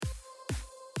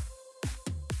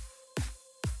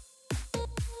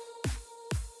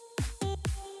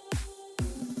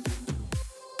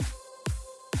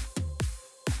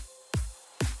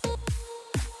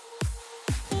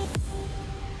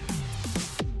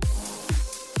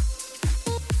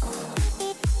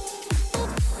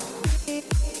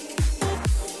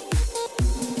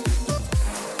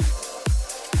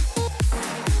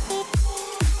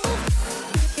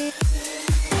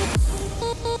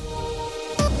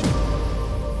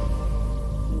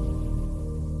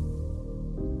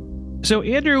So,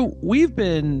 Andrew, we've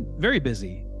been very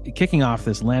busy kicking off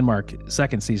this landmark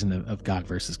second season of God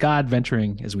versus God,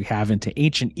 venturing as we have into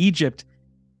ancient Egypt.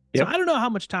 So I don't know how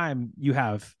much time you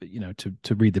have,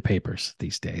 to read the papers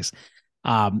these days.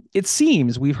 It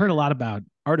seems we've heard a lot about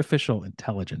artificial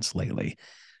intelligence lately.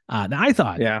 Now, I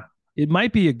thought it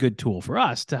might be a good tool for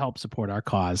us to help support our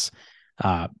cause,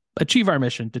 achieve our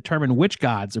mission, determine which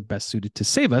gods are best suited to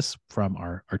save us from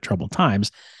our troubled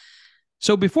times.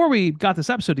 So before we got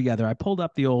this episode together, I pulled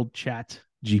up the old Chat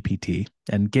GPT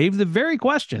and gave the very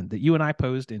question that you and I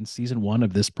posed in season 1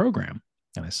 of this program.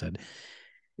 And I said,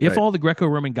 if all the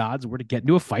Greco-Roman gods were to get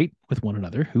into a fight with one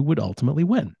another, who would ultimately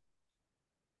win?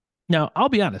 Now, I'll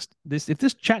be honest, if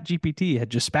this Chat GPT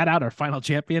had just spat out our final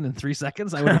champion in 3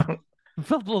 seconds, I would have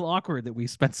felt a little awkward that we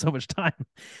spent so much time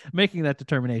making that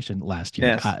determination last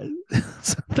year.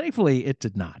 So thankfully, it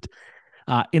did not.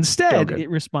 Instead, it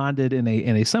responded in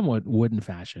a somewhat wooden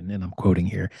fashion, and I'm quoting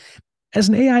here. As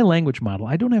an AI language model,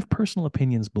 I don't have personal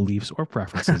opinions, beliefs, or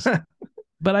preferences,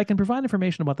 but I can provide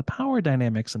information about the power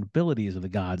dynamics and abilities of the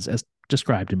gods as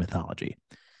described in mythology.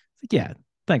 Yeah,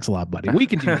 thanks a lot, buddy. We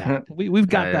can do that. We've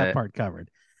got that part covered.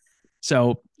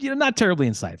 So, not terribly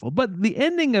insightful, but the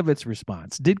ending of its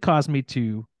response did cause me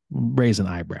to raise an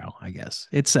eyebrow, I guess.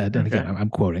 It said, and again, I'm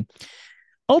quoting,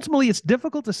 ultimately, it's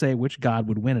difficult to say which god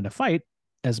would win in a fight,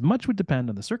 as much would depend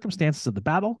on the circumstances of the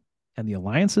battle and the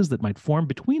alliances that might form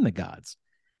between the gods.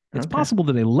 It's possible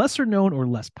that a lesser known or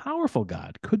less powerful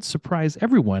god could surprise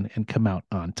everyone and come out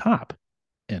on top.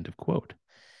 End of quote.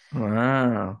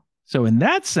 Wow. So in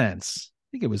that sense, I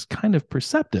think it was kind of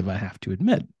perceptive, I have to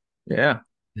admit. Yeah.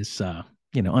 This,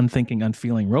 unthinking,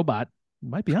 unfeeling robot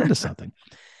might be onto something.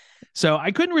 So I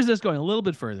couldn't resist going a little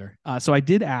bit further. So I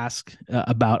did ask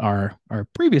about our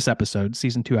previous episode,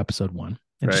 season 2, episode 1.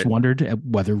 And just wondered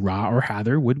whether Ra or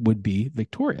Hather would be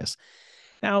victorious.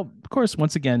 Now, of course,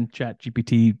 once again,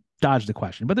 ChatGPT dodged the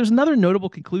question, but there's another notable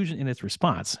conclusion in its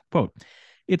response. Quote,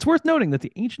 it's worth noting that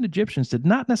the ancient Egyptians did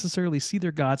not necessarily see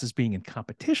their gods as being in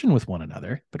competition with one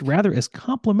another, but rather as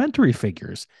complementary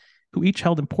figures who each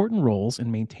held important roles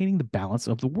in maintaining the balance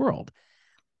of the world.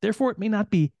 Therefore, it may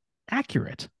not be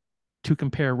accurate to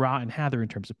compare Ra and Hather in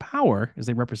terms of power, as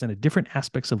they represented different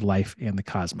aspects of life and the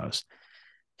cosmos.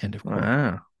 End of quote.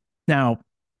 Wow. Now,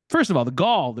 first of all, the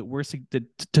gall that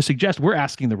to suggest we're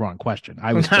asking the wrong question.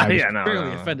 I was fairly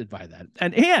offended by that.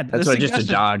 And that's just a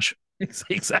dodge.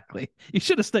 Exactly. You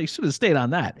should have stayed on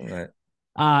that.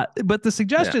 Right. But the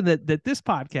suggestion that this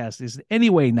podcast is in any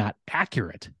way not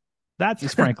accurate, that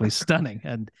is frankly stunning,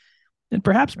 and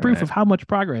perhaps proof of how much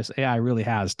progress AI really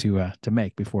has to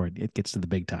make before it gets to the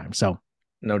big time. So,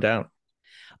 no doubt.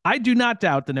 I do not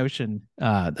doubt the notion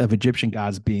of Egyptian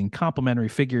gods being complementary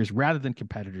figures rather than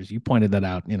competitors. You pointed that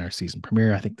out in our season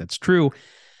premiere. I think that's true.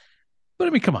 But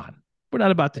I mean, come on. We're not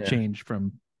about to change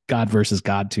from God versus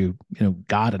God to,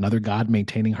 God, another God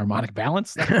maintaining harmonic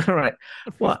balance. Right.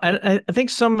 Well, I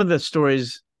think some of the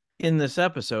stories in this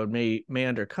episode may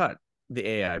undercut the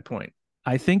AI point.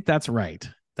 I think that's right.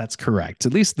 That's correct.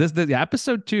 At least the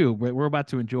episode 2 we're about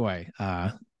to enjoy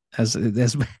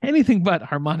as anything but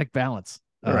harmonic balance.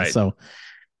 Right. So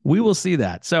we will see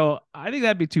that. So I think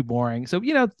that'd be too boring. So,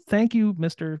 thank you,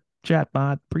 Mr.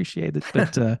 Chatbot. Appreciate it.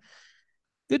 But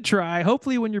good try.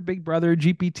 Hopefully when your big brother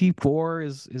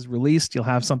GPT-4 is released, you'll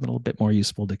have something a little bit more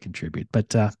useful to contribute.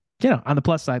 But, on the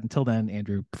plus side, until then,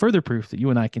 Andrew, further proof that you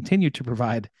and I continue to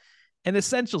provide an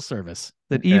essential service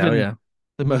that even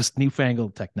the most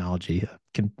newfangled technology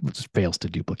just fails to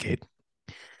duplicate.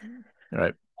 All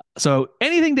right. So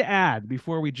anything to add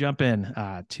before we jump in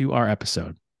to our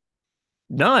episode?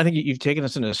 No, I think you've taken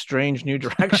us in a strange new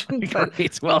direction.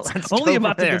 Great. Well, it's only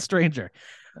about to get stranger.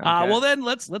 Okay. Well, then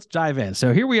let's dive in.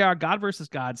 So here we are, God versus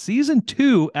God, season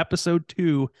 2, episode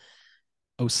 2,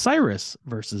 Osiris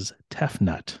versus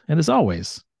Tefnut. And as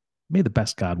always, may the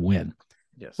best God win.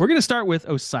 Yes. We're going to start with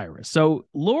Osiris. So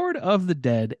Lord of the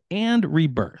Dead and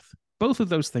Rebirth, both of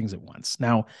those things at once.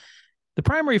 Now, the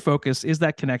primary focus is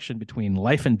that connection between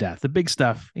life and death, the big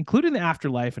stuff, including the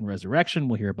afterlife and resurrection.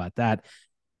 We'll hear about that.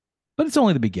 But it's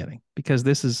only the beginning, because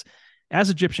this is, as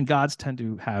Egyptian gods tend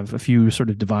to have a few sort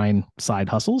of divine side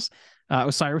hustles,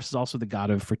 Osiris is also the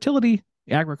god of fertility,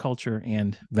 agriculture,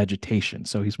 and vegetation.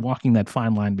 So he's walking that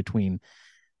fine line between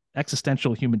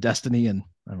existential human destiny and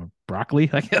broccoli,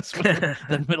 I guess,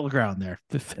 the middle ground there.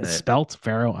 Spelt,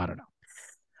 pharaoh, I don't know.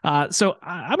 So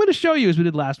I'm going to show you, as we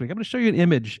did last week, I'm going to show you an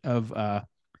image of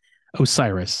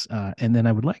Osiris, and then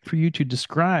I would like for you to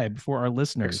describe for our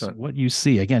listeners what you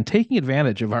see. Again, taking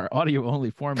advantage of our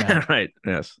audio-only format. Right,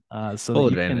 yes. So full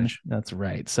advantage. That's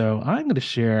right. So I'm going to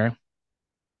share,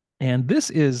 and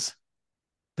this is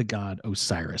the god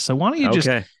Osiris. So why don't you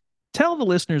just tell the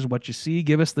listeners what you see.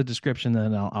 Give us the description,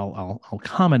 and I'll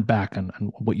comment back on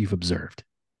what you've observed.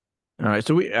 All right,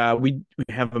 so we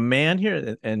have a man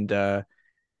here, and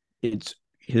it's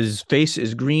his face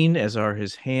is green, as are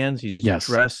his hands. He's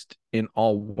dressed in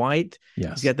all white.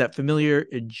 Yes. He's got that familiar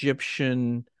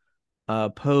Egyptian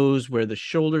pose where the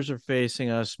shoulders are facing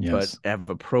us, but have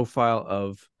a profile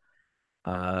of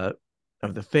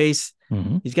the face.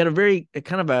 Mm-hmm. He's got a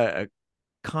kind of a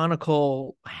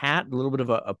conical hat, a little bit of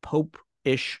a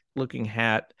Pope-ish looking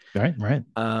hat. Right.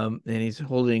 And he's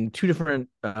holding two different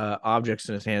objects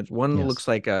in his hands. One looks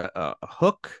like a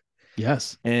hook.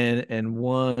 Yes. And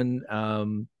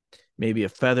one maybe a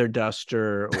feather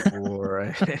duster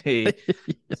or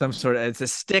some sort of, it's a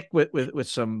stick with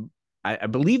some, I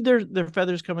believe they're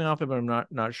feathers coming off it, but I'm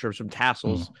not sure. Some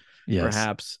tassels,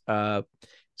 perhaps.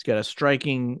 He's got a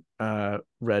striking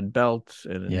red belt,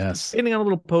 and standing on a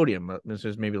little podium. This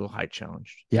is maybe a little height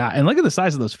challenged. Yeah, and look at the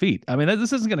size of those feet. I mean,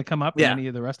 this isn't going to come up in any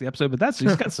of the rest of the episode, but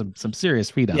he's got some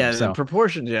serious feet on him. So. The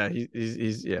proportions. Yeah,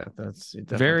 he's that's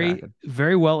very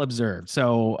very well observed.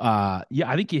 So I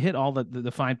think you hit all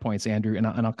the fine points, Andrew, and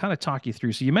I'll kind of talk you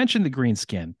through. So you mentioned the green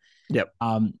skin. Yep.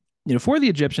 For the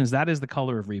Egyptians, that is the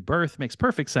color of rebirth. Makes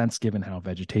perfect sense given how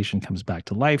vegetation comes back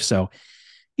to life. So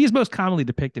he's most commonly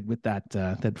depicted with that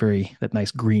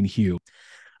nice green hue.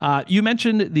 You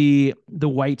mentioned the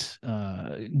white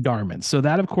garments. So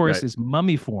that, of course, is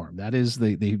mummy form. That is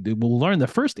we'll learn the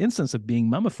first instance of being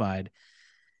mummified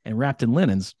and wrapped in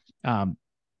linens.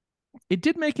 It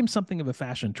did make him something of a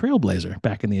fashion trailblazer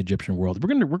back in the Egyptian world.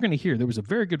 We're gonna hear there was a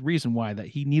very good reason why that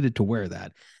he needed to wear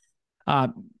that.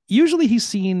 Usually he's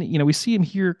seen, we see him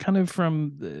here kind of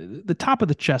from the top of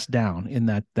the chest down in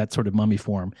that sort of mummy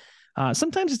form.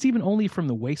 Sometimes it's even only from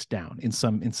the waist down in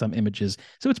some images.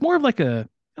 So it's more of like a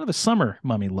kind of a summer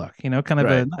mummy look,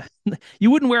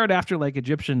 you wouldn't wear it after like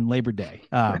Egyptian Labor Day,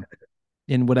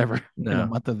 in whatever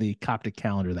month of the Coptic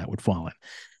calendar that would fall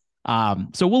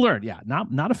in. So we'll learn,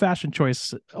 not a fashion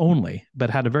choice only, but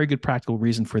had a very good practical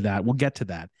reason for that. We'll get to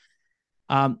that.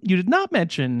 You did not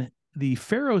mention the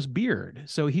pharaoh's beard.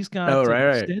 So he's got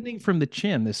extending from the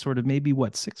chin, this sort of maybe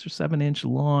 6 or 7 inch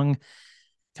long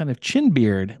kind of chin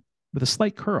beard with a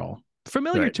slight curl,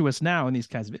 familiar to us now in these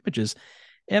kinds of images.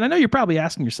 And I know you're probably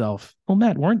asking yourself, well,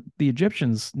 Matt, weren't the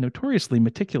Egyptians notoriously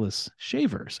meticulous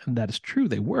shavers? And that is true,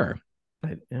 they were.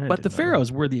 But the pharaohs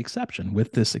were the exception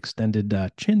with this extended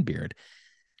chin beard.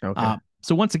 Okay.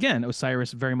 So once again,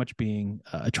 Osiris very much being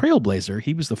a trailblazer,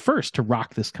 he was the first to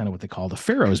rock this kind of what they call the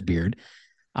pharaoh's beard.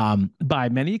 By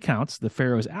many accounts, the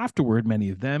pharaohs afterward, many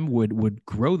of them would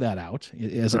grow that out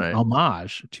as an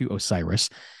homage to Osiris.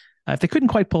 If they couldn't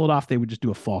quite pull it off, they would just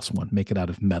do a false one, make it out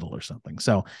of metal or something.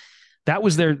 So that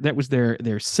was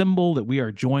their symbol that we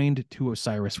are joined to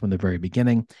Osiris from the very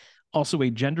beginning. Also a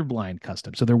gender blind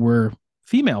custom. So there were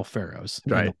female pharaohs,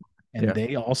 and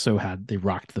they also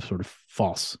rocked the sort of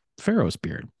false pharaoh's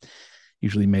beard,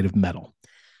 usually made of metal.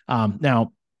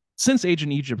 Now, since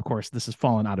Ancient Egypt, of course, this has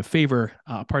fallen out of favor,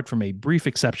 apart from a brief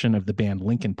exception of the band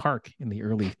Linkin Park in the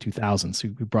early 2000s,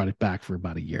 who brought it back for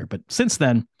about a year. But since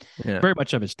then, very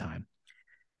much of its time.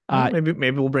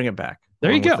 Maybe we'll bring it back.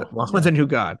 There you go. With a new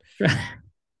god.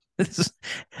 If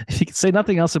you can say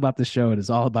nothing else about this show, it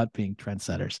is all about being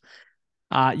trendsetters.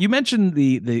 You mentioned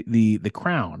the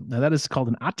crown. Now that is called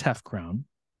an Atef crown.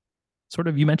 Sort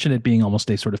of, you mentioned it being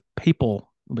almost a sort of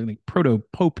papal, like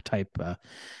proto-pope type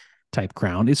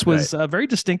crown. This was very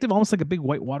distinctive, almost like a big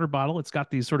white water bottle. It's got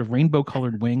these sort of rainbow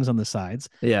colored wings on the sides.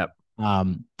 Yeah.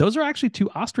 Those are actually 2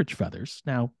 ostrich feathers.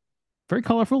 Now, very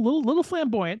colorful, little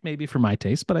flamboyant, maybe for my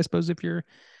taste, but I suppose if you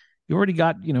already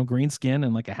got, green skin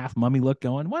and like a half mummy look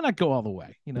going, why not go all the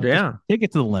way? Just take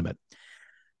it to the limit.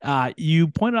 You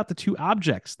pointed out the 2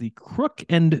 objects, the crook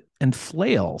and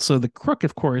flail. So the crook,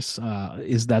 of course,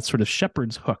 is that sort of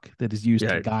shepherd's hook that is used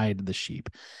to guide the sheep.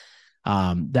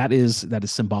 That is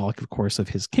symbolic, of course, of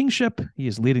his kingship. He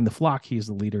is leading the flock. He is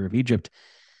the leader of Egypt.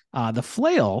 The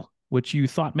flail, which you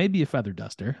thought may be a feather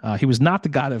duster, he was not the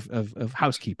god of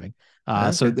housekeeping.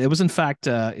 So it was, in fact,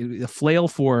 a flail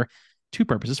for 2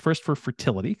 purposes. First, for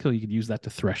fertility, because you could use that to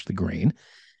thresh the grain.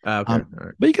 But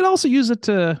you could also use it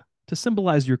to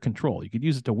symbolize your control. You could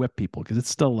use it to whip people because it's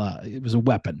still it was a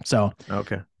weapon. So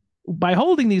by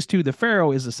holding these 2, the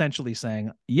pharaoh is essentially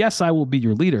saying, yes, I will be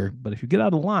your leader, but if you get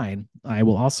out of line, I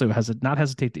will also not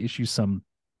hesitate to issue some,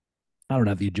 I don't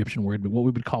know the Egyptian word, but what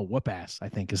we would call whoop ass, I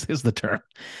think is the term.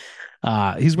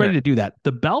 He's ready to do that.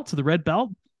 The belt, the red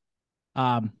belt,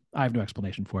 I have no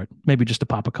explanation for it. Maybe just to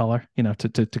pop a color,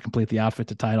 to complete the outfit,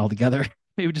 to tie it all together.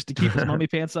 Maybe just to keep his mummy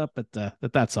pants up,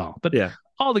 but that's all. But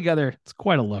all together, it's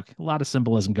quite a look. A lot of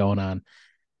symbolism going on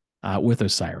with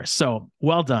Osiris. So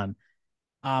well done.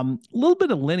 A little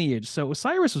bit of lineage. So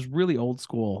Osiris was really old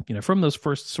school, from those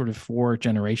first sort of 4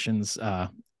 generations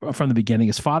from the beginning.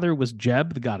 His father was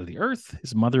Jeb, the god of the earth.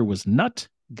 His mother was Nut,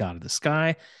 god of the sky.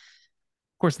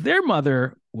 Of course, their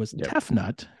mother was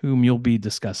Tefnut, whom you'll be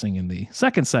discussing in the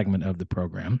second segment of the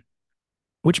program,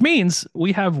 which means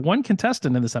we have one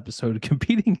contestant in this episode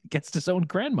competing against his own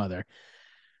grandmother,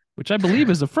 which I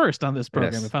believe is a first on this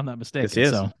program, if I'm not mistaken.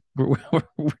 Yes, so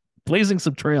we're blazing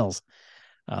some trails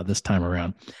this time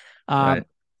around. Right.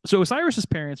 So Osiris's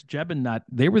parents, Jeb and Nut,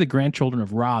 they were the grandchildren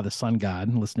of Ra, the sun god.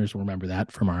 And listeners will remember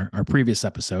that from our previous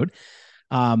episode.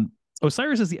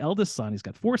 Osiris is the eldest son. He's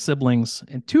got 4 siblings,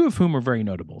 and 2 of whom are very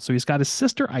notable. So he's got his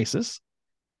sister Isis,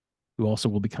 who also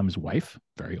will become his wife,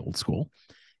 very old school,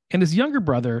 and his younger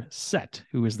brother Set,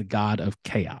 who is the god of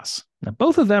chaos. Now,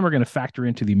 both of them are going to factor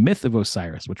into the myth of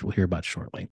Osiris, which we'll hear about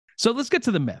shortly. So let's get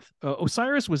to the myth.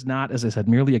 Osiris was not, as I said,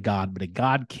 merely a god, but a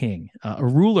god king, a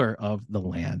ruler of the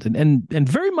land, and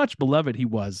very much beloved he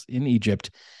was in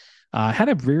Egypt. Had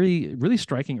a really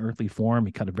striking earthly form.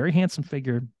 He cut a very handsome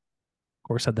figure. Of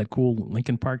course, had that cool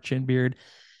Lincoln Park chin beard,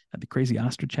 had the crazy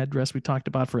ostrich headdress we talked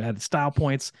about for added style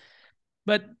points,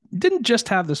 but didn't just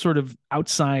have the sort of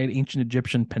outside ancient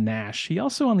Egyptian panache. He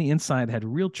also on the inside had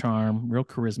real charm, real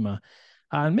charisma.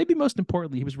 And maybe most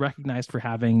importantly, he was recognized for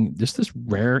having just this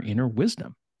rare inner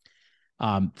wisdom.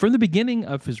 From the beginning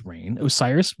of his reign,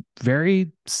 Osiris,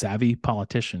 very savvy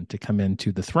politician to come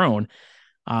into the throne,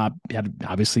 had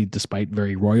obviously, despite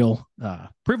very royal,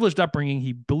 privileged upbringing,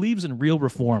 he believes in real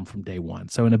reform from day one.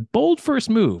 So in a bold first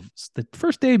move, the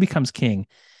first day he becomes king,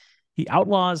 he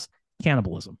outlaws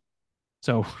cannibalism.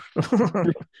 So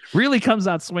really comes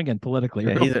out swinging politically.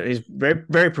 Yeah, he's very,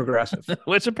 very progressive,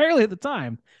 which apparently at the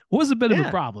time was a bit of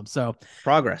a problem. So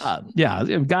progress.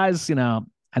 Guys, I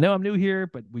know I'm new here,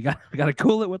 but we got to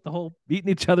cool it with the whole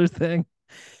eating each other thing.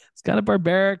 It's kind of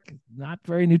barbaric, not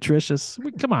very nutritious.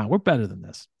 Come on, we're better than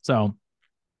this. So,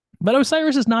 but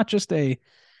Osiris is not just an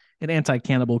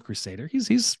anti-cannibal crusader.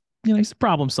 He's a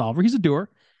problem solver. He's a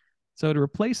doer. So to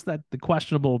replace the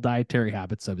questionable dietary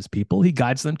habits of his people, he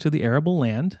guides them to the arable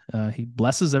land. He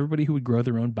blesses everybody who would grow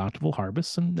their own bountiful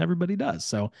harvests, and everybody does.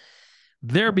 So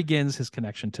there begins his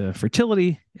connection to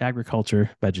fertility,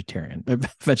 agriculture,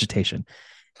 vegetation.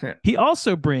 He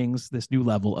also brings this new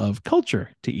level of culture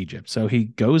to Egypt. So he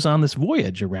goes on this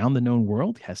voyage around the known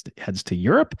world, heads to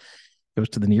Europe, goes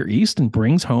to the Near East, and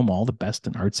brings home all the best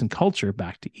in arts and culture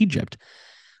back to Egypt.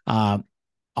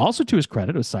 Also, to his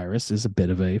credit, Osiris is a bit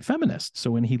of a feminist.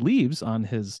 So when he leaves on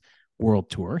his world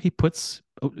tour, he puts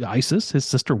Isis, his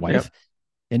sister wife,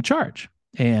 in charge.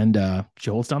 And she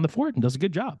holds down the fort and does a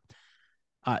good job.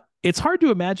 It's hard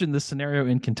to imagine this scenario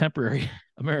in contemporary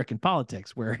American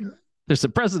politics where there's a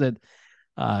president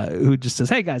who just says,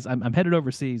 hey, guys, I'm headed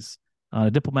overseas on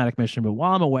a diplomatic mission, but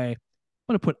while I'm away, I'm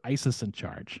going to put Isis in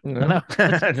charge. No.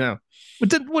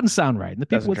 It wouldn't sound right. And the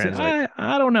people would say,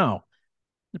 I don't know.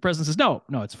 The president says, no,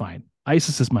 it's fine.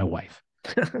 Isis is my wife.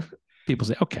 People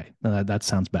say, okay, that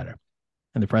sounds better.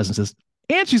 And the president says,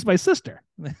 and she's my sister.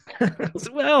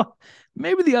 Well,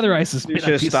 maybe the other Isis may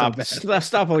not be so bad.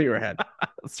 Stop while you're ahead.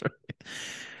 That's right.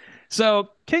 So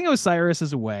King Osiris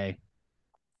is away.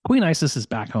 Queen Isis is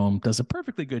back home, does a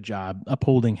perfectly good job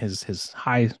upholding his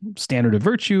high standard of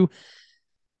virtue.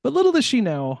 But little does she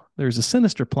know, there's a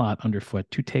sinister plot underfoot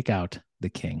to take out the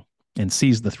king and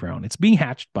seize the throne. It's being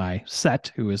hatched by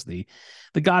Set, who is the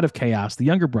god of chaos, the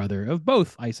younger brother of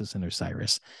both Isis and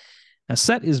Osiris. Now,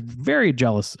 Set is very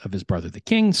jealous of his brother, the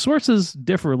king. Sources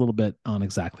differ a little bit on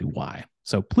exactly why.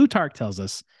 So Plutarch tells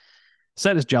us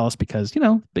Set is jealous because,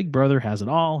 big brother has it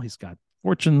all. He's got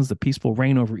fortunes, the peaceful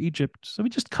reign over Egypt. So he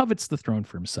just covets the throne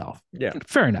for himself. Yeah. And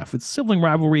fair enough. It's sibling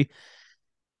rivalry.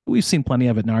 We've seen plenty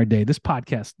of it in our day. This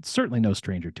podcast is certainly no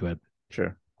stranger to it.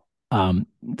 Sure.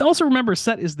 Also remember,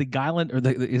 Set is the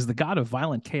god of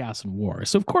violent chaos and war.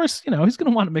 So of course, he's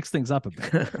going to want to mix things up a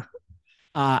bit.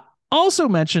 Also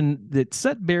mention that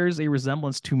Set bears a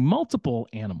resemblance to multiple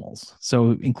animals.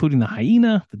 So including the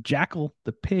hyena, the jackal,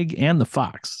 the pig, and the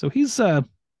fox. So he's just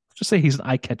say he's an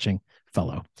eye-catching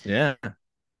fellow. Yeah.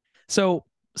 So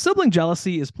sibling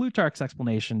jealousy is Plutarch's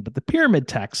explanation, but the pyramid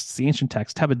texts, the ancient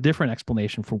texts, have a different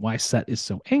explanation for why Set is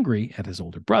so angry at his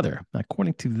older brother.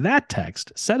 According to that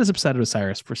text, Set is upset at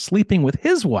Osiris for sleeping with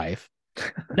his wife,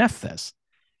 Nephthys.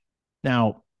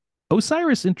 Now,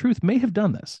 Osiris, in truth, may have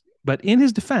done this, but in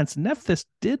his defense, Nephthys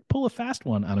did pull a fast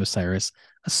one on Osiris,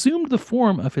 assumed the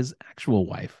form of his actual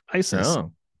wife, Isis.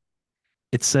 Oh.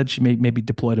 It's said she maybe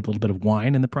deployed a little bit of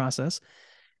wine in the process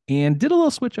and did a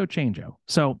little switcho-changeo.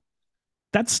 So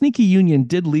that sneaky union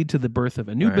did lead to the birth of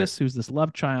Anubis, who's this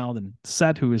love child, and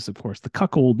Set, who is, of course, the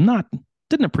cuckold,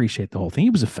 didn't appreciate the whole thing. He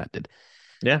was offended.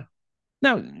 Yeah.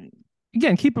 Now,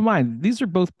 again, keep in mind, these are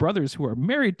both brothers who are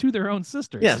married to their own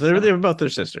sisters. Yeah, they were both their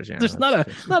sisters. Yeah, there's not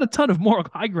a ton of moral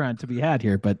high ground to be had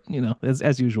here, but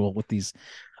as usual with these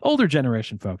older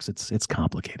generation folks, it's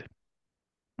complicated.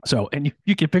 So, and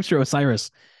you can picture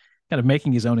Osiris kind of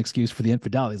making his own excuse for the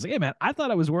infidelity. He's like, hey man, I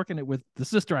thought I was working it with the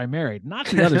sister I married, not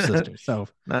the other sister. So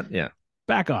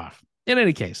back off. In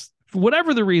any case, for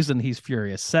whatever the reason he's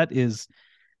furious, Set is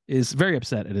very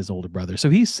upset at his older brother. So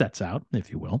he sets out, if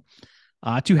you will,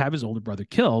 to have his older brother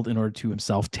killed in order to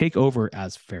himself take over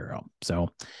as pharaoh. So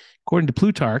according to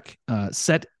Plutarch,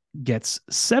 Set gets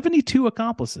 72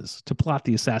 accomplices to plot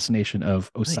the assassination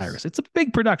of Osiris. Nice. It's a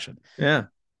big production. Yeah.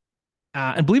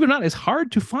 And believe it or not, it's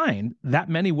hard to find that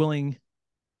many willing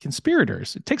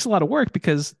conspirators. It takes a lot of work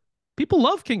because people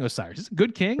love King Osiris. He's a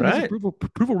good king. Right. His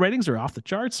approval ratings are off the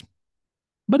charts.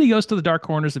 But he goes to the dark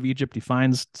corners of Egypt. He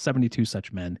finds 72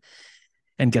 such men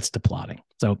and gets to plotting.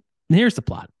 So here's the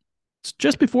plot. It's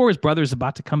just before his brother is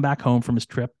about to come back home from his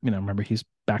trip. Remember, he's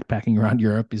backpacking around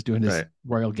Europe. He's doing his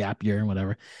royal gap year and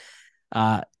whatever.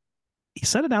 He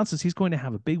announces he's going to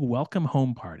have a big welcome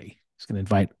home party. He's going to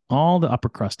invite all the upper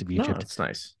crust of Egypt. Oh, that's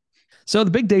nice. So the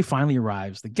big day finally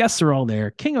arrives. The guests are all there.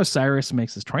 King Osiris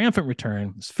makes his triumphant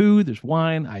return. There's food, there's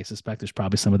wine. I suspect there's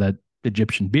probably some of that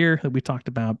Egyptian beer that we talked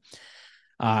about.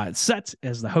 Set,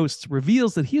 as the host,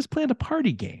 reveals that he has planned a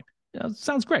party game.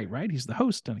 Sounds great, right? He's the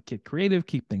host and a kid creative,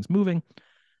 keep things moving.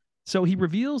 So he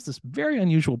reveals this very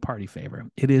unusual party favor.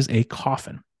 It is a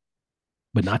coffin,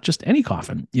 but not just any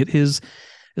coffin. It's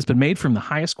been made from the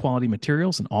highest quality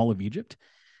materials in all of Egypt.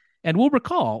 And we'll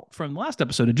recall from the last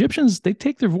episode, Egyptians, they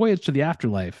take their voyage to the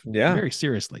afterlife very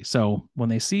seriously. So when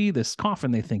they see this coffin,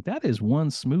 they think that is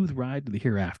one smooth ride to the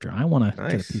hereafter. I want to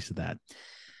get a piece of that.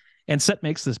 And Set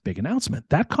makes this big announcement.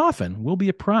 That coffin will be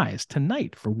a prize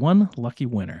tonight for one lucky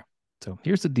winner. So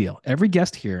here's the deal. Every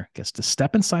guest here gets to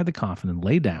step inside the coffin and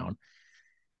lay down.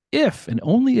 If and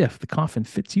only if the coffin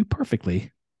fits you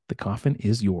perfectly, the coffin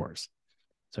is yours.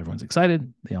 So everyone's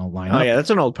excited. They all line up. Oh, yeah, that's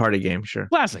an old party game, sure.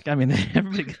 Classic. I mean,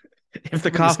 everybody... If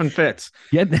the coffin fits.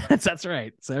 Yeah, that's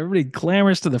right. So everybody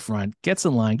clamors to the front, gets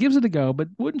in line, gives it a go, but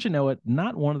wouldn't you know it,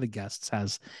 not one of the guests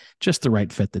has just the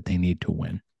right fit that they need to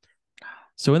win.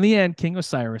 So in the end, King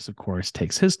Osiris, of course,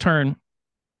 takes his turn,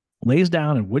 lays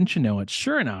down, and wouldn't you know it,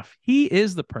 sure enough, he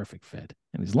is the perfect fit.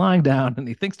 And he's lying down and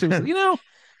he thinks to himself,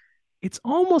 it's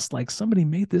almost like somebody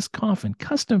made this coffin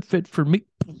custom fit for me.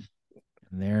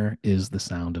 And there is the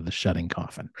sound of the shutting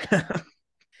coffin.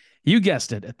 You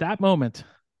guessed it. At that moment,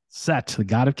 Set, the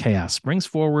god of chaos, springs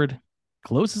forward,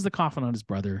 closes the coffin on his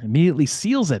brother, immediately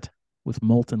seals it with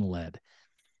molten lead.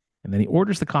 And then he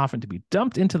orders the coffin to be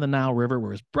dumped into the Nile River,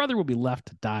 where his brother will be left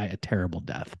to die a terrible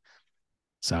death.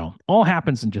 So all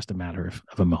happens in just a matter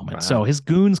of a moment. Wow. So his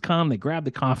goons come, they grab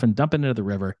the coffin, dump it into the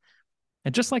river.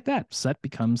 And just like that, Set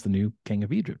becomes the new king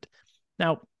of Egypt.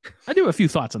 Now, I do have a few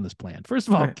thoughts on this plan. First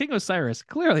of all, King Osiris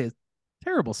clearly has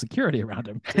terrible security around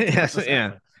him. Yes,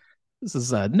 yeah. This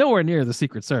is nowhere near the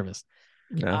Secret Service.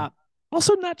 No.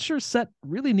 Also, not sure Set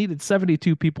really needed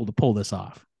 72 people to pull this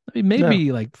off. I mean,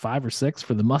 maybe like 5 or 6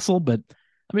 for the muscle, but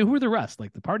I mean, who are the rest?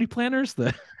 Like the party planners,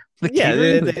 the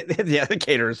the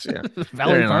caterers,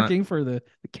 valet parking for the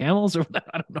camels, or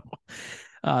I don't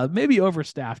know. Maybe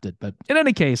overstaffed it, but in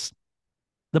any case,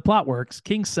 the plot works.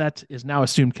 King Set is now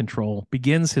assumed control,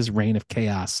 begins his reign of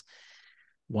chaos,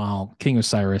 while King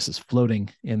Osiris is floating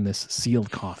in this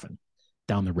sealed coffin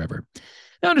down the river.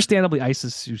 Now, understandably,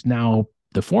 Isis, who's now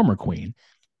the former queen,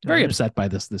 very upset by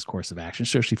this course of action.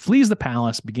 So she flees the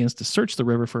palace, begins to search the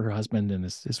river for her husband and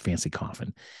his fancy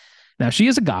coffin. Now, she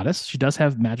is a goddess. She does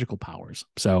have magical powers.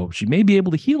 So she may be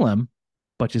able to heal him,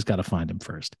 but she's got to find him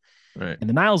first. Right. And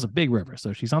the Nile's a big river,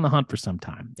 so she's on the hunt for some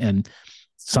time. And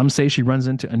some say she runs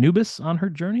into Anubis on her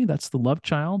journey. That's the love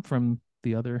child from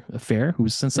the other affair,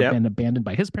 who's since been abandoned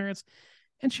by his parents.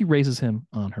 And she raises him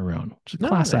on her own, which is a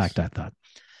class act, I thought.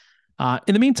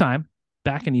 In the meantime,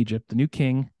 back in Egypt, the new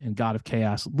king and god of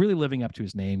chaos, really living up to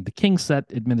his name. The King Set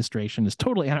administration is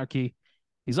total anarchy.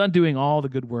 He's undoing all the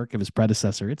good work of his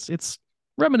predecessor. It's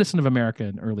reminiscent of America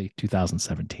in early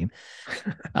 2017.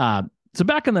 So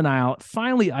back in the Nile,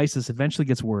 finally Isis eventually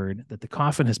gets word that the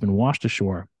coffin has been washed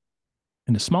ashore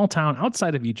in a small town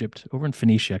outside of Egypt over in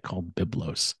Phoenicia called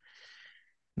Byblos.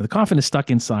 Now, the coffin is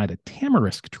stuck inside a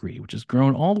tamarisk tree, which has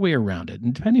grown all the way around it.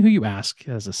 And depending who you ask,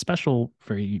 it has a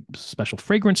very special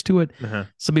fragrance to it.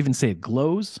 Some even say it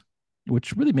glows,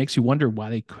 which really makes you wonder why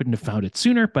they couldn't have found it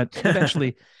sooner. But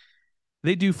eventually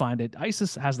they do find it.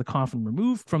 Isis has the coffin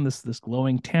removed from this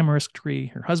glowing tamarisk tree.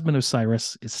 Her husband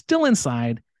Osiris is still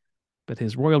inside, but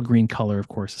his royal green color, of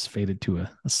course, is faded to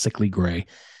a sickly gray.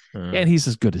 And he's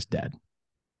as good as dead.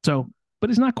 So but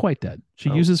he's not quite dead. She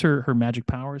Oh. uses her magic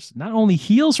powers, not only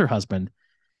heals her husband,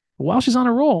 but while she's on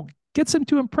a roll, gets him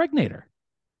to impregnate her.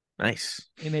 Nice.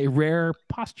 In a rare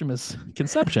posthumous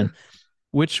conception,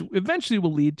 which eventually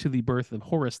will lead to the birth of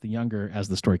Horus the Younger as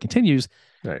the story continues.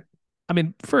 Right. I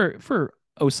mean, for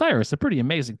Osiris, a pretty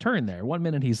amazing turn there. One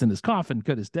minute he's in his coffin,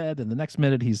 good as dead, and the next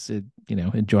minute he's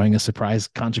enjoying a surprise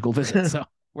conjugal visit. So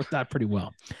worked out pretty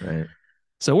well. Right.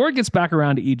 So word gets back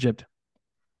around to Egypt.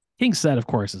 King Set, of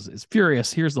course, is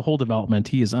furious. Here's the whole development.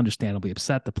 He is understandably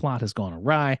upset. The plot has gone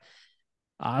awry.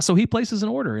 So he places an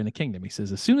order in the kingdom. He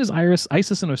says, as soon as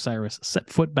Isis and Osiris set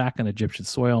foot back on Egyptian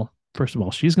soil, first of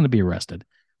all, she's going to be arrested.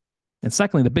 And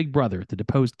secondly, the big brother, the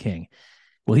deposed king,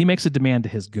 well, he makes a demand to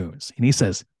his goons. And he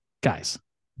says, guys,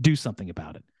 do something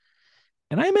about it.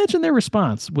 And I imagine their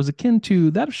response was akin to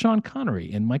that of Sean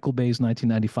Connery in Michael Bay's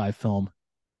 1995 film,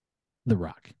 The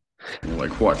Rock.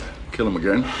 Like what? Kill him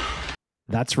again?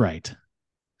 That's right.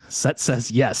 Set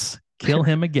says, yes, kill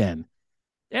him again.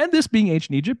 And this being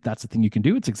ancient Egypt, that's the thing you can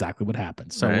do. It's exactly what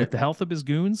happens. So with the help of his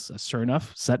goons, sure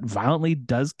enough, Set violently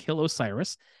does kill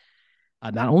Osiris.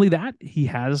 Not only that, he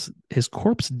has his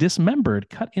corpse dismembered,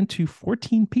 cut into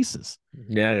 14 pieces.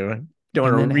 Yeah, you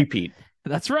don't want to repeat.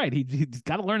 That's right. He's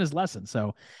got to learn his lesson.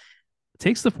 So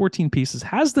takes the 14 pieces,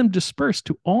 has them dispersed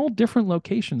to all different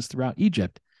locations throughout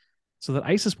Egypt so that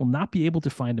Isis will not be able to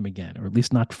find him again, or at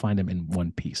least not find him in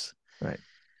one piece. Right.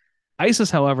 Isis,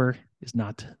 however, is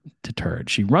not deterred.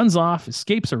 She runs off,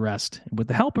 escapes arrest, and with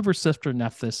the help of her sister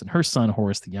Nephthys and her son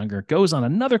Horus the Younger, goes on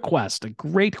another quest, a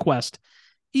great quest,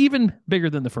 even bigger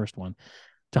than the first one,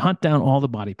 to hunt down all the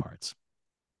body parts,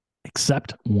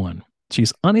 except one.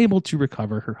 She's unable to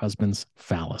recover her husband's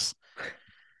phallus.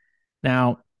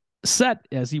 Now, Set,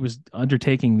 as he was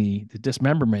undertaking the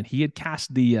dismemberment, he had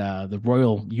cast the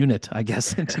royal unit, I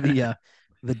guess, into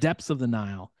the depths of the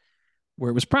Nile,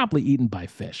 where it was promptly eaten by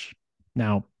fish.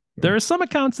 Now, there are some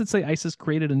accounts that say Isis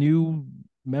created a new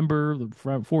member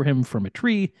for him from a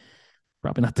tree.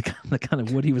 Probably not the kind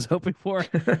of wood he was hoping for.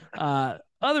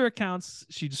 Other accounts,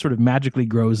 she just sort of magically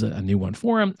grows a new one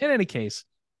for him. In any case,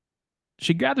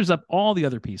 she gathers up all the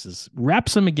other pieces,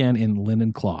 wraps them again in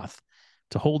linen cloth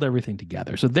to hold everything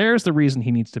together. So there's the reason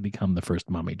he needs to become the first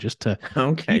mummy, just to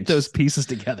keep those pieces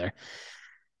together.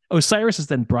 Osiris is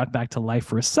then brought back to life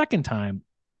for a second time,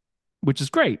 which is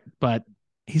great, but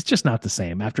he's just not the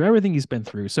same after everything he's been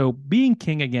through. So being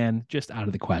king again, just out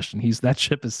of the question. That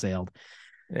ship has sailed.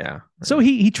 Yeah. Right. So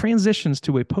he transitions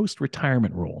to a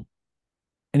post-retirement role,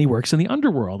 and he works in the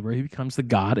underworld where he becomes the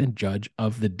god and judge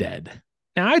of the dead.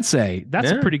 Now, I'd say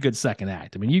that's a pretty good second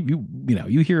act. I mean,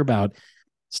 you hear about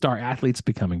star athletes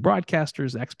becoming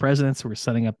broadcasters, ex-presidents who are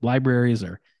setting up libraries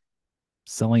or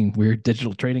selling weird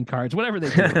digital trading cards, whatever they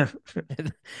do.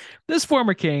 This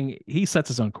former king, he sets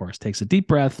his own course, takes a deep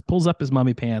breath, pulls up his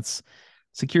mummy pants,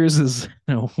 secures his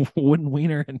wooden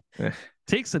wiener, and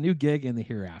takes a new gig in the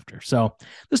hereafter. So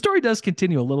the story does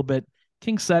continue a little bit.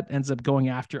 King Set ends up going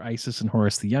after Isis and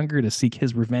Horus the Younger to seek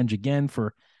his revenge again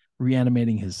for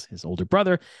reanimating his older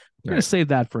brother. We're going to save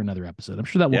that for another episode. I'm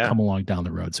sure that will come along down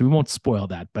the road, so we won't spoil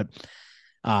that. But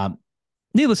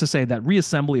needless to say, that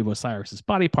reassembly of Osiris's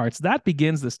body parts, that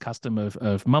begins this custom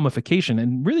of mummification,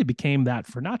 and really became that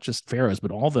for not just pharaohs, but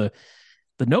all the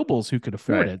nobles who could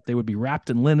afford it. They would be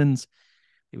wrapped in linens.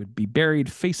 They would be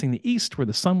buried facing the east where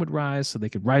the sun would rise, so they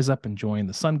could rise up and join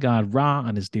the sun god Ra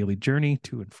on his daily journey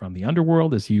to and from the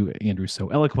underworld, as you, Andrew, so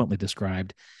eloquently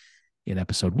described in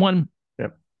episode 1.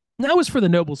 Yep. That was for the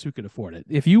nobles who could afford it.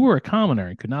 If you were a commoner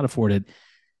and could not afford it,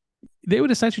 they would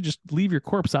essentially just leave your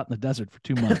corpse out in the desert for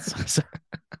 2 months. So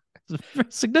it's a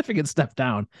significant step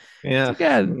down. Yeah. So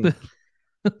again,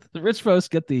 the rich folks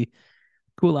get the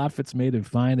cool outfits made of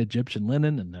fine Egyptian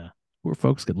linen, and poor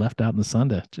folks get left out in the sun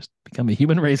to just become a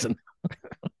human raisin.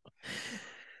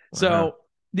 So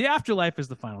the afterlife is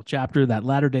the final chapter. That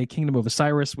latter-day kingdom of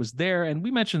Osiris was there, and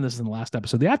we mentioned this in the last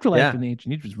episode. The afterlife in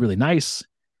ancient Egypt was really nice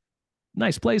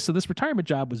place. So this retirement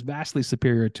job was vastly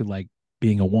superior to like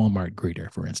being a Walmart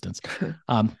greeter, for instance.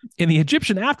 In the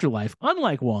Egyptian afterlife,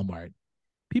 unlike Walmart,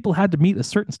 people had to meet a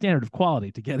certain standard of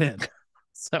quality to get in.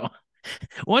 So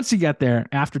once you get there,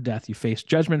 after death, you face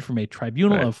judgment from a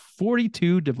tribunal of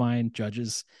 42 divine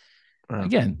judges.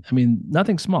 Again, I mean,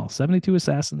 nothing small. 72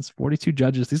 assassins, 42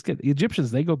 judges. The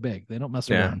Egyptians, they go big. They don't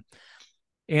mess around.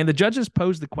 And the judges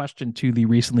posed the question to the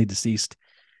recently deceased,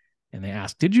 and they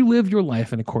asked, did you live your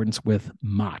life in accordance with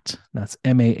Maat? That's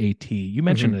M-A-A-T. You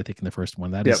mentioned it, I think, in the first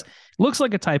one. That is, looks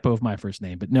like a typo of my first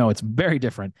name, but no, it's very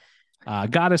different.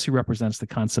 Goddess who represents the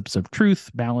concepts of truth,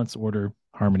 balance, order,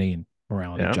 harmony, and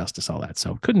morality, justice, all that.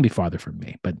 So couldn't be farther from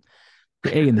me, but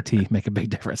the A and the T make a big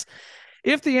difference.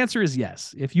 If the answer is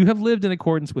yes, if you have lived in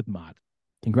accordance with Maat,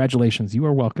 Congratulations, you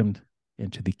are welcomed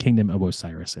into the kingdom of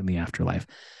Osiris in the afterlife.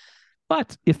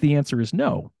 But if the answer is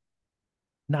no,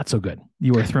 not so good.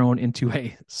 You are thrown into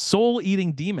a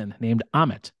soul-eating demon named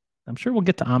Amit. I'm sure we'll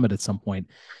get to Amit at some point.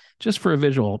 Just for a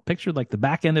visual, picture like the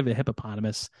back end of a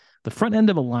hippopotamus, the front end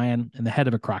of a lion, and the head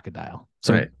of a crocodile.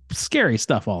 So scary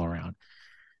stuff all around.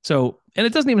 So, and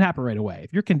it doesn't even happen right away.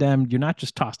 If you're condemned, you're not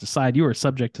just tossed aside. You are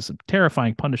subject to some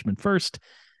terrifying punishment first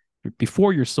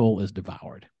before your soul is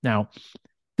devoured. Now,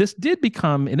 this did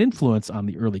become an influence on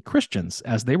the early Christians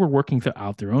as they were working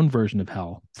out their own version of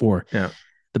hell for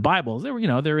the Bibles. They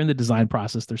were, they're in the design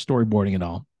process, they're storyboarding it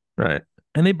all. Right.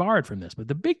 And they borrowed from this. But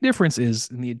the big difference is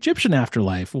in the Egyptian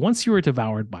afterlife, once you were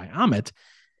devoured by Amit,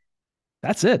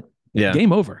 that's it. Yeah.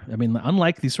 Game over. I mean,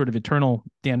 unlike the sort of eternal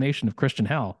damnation of Christian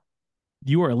hell,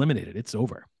 you are eliminated. It's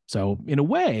over. So in a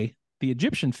way, the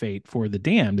Egyptian fate for the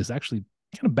damned is actually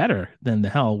kind of better than the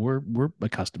hell we're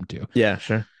accustomed to. Yeah,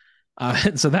 sure.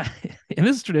 And so that in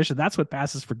this tradition, that's what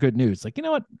passes for good news. Like, you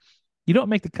know what? You don't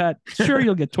make the cut. Sure,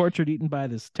 you'll get tortured, eaten by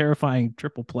this terrifying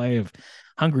triple play of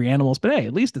hungry animals. But hey,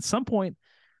 at least at some point,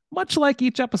 much like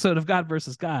each episode of God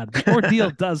versus God, the ordeal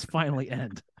does finally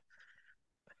end.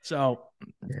 So,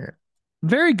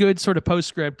 very good sort of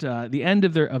postscript. The end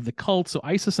of the cult. So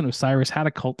Isis and Osiris had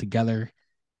a cult together.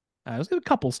 It was a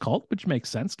couple's cult, which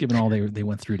makes sense given all they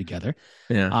went through together.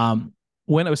 Yeah.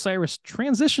 When Osiris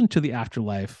transitioned to the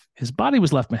afterlife, his body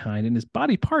was left behind, and his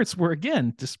body parts were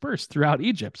again dispersed throughout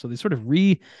Egypt. So they sort of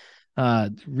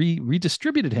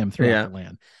redistributed him throughout the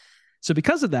land. So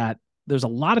because of that, there's a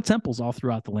lot of temples all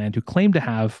throughout the land who claim to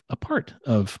have a part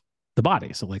of the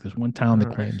body. So like there's one town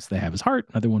that claims they have his heart,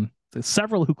 another one, there's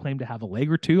several who claim to have a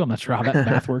leg or two. I'm not sure how that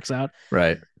math works out.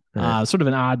 Right. Sort of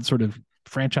an odd sort of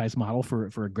franchise model for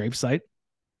a gravesite.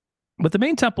 But the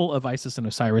main temple of Isis and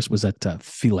Osiris was at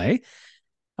Philae.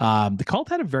 The cult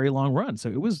had a very long run, so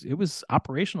it was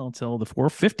operational until the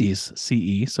 450s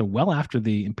CE, so well after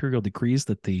the imperial decrees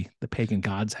that the pagan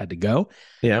gods had to go.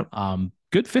 Yeah.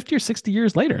 Good 50 or 60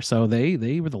 years later. So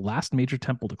they were the last major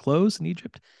temple to close in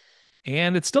Egypt,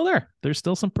 and it's still there. There's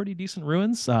still some pretty decent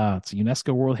ruins. It's a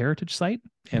UNESCO World Heritage Site,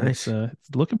 and it's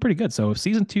looking pretty good. So if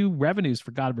season 2 revenues for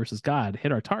God versus God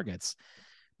hit our targets,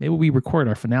 maybe we record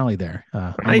our finale there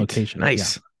on location.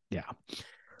 Nice. Yeah.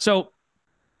 So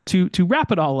to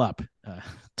wrap it all up,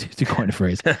 to coin a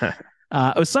phrase,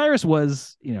 Osiris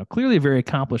was, clearly a very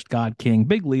accomplished god king,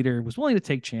 big leader, was willing to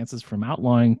take chances from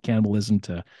outlawing cannibalism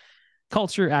to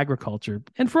culture, agriculture,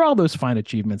 and for all those fine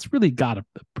achievements, really got a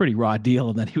pretty raw deal,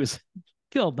 and then he was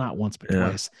killed not once but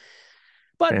twice.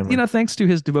 But thanks to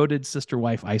his devoted sister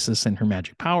wife Isis and her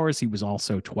magic powers, he was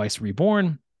also twice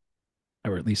reborn,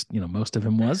 or at least most of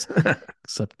him was,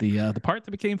 except the part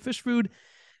that became fish food.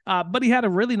 But he had a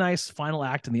really nice final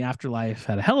act in the afterlife,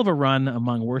 had a hell of a run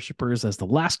among worshipers as the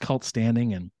last cult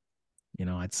standing. And,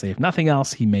 I'd say if nothing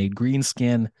else, he made green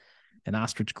skin, an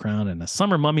ostrich crown, and a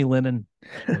summer mummy linen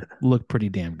look pretty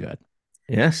damn good.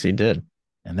 Yes, he did.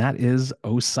 And that is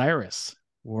Osiris,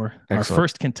 or our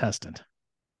first contestant.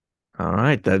 All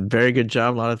right. That very good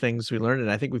job. A lot of things we learned.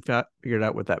 And I think we figured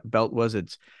out what that belt was.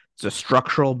 It's a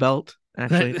structural belt,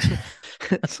 actually.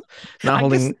 It's not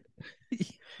holding.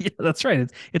 Yeah, that's right.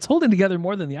 It's holding together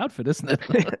more than the outfit, isn't it?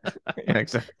 Yeah,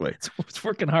 exactly. It's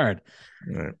working hard.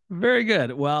 Right. Very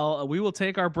good. Well, we will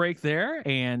take our break there,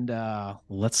 and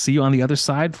let's see you on the other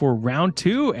side for round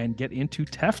 2 and get into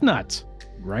Tefnut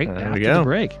right after the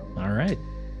break. All right.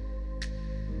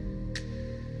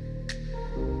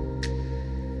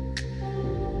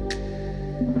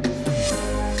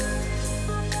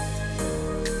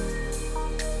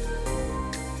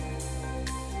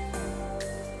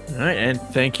 All right, and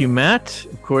thank you, Matt.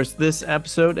 Of course, this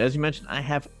episode, as you mentioned, I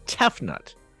have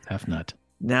Tefnut. Tefnut.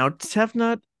 Now,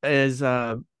 Tefnut is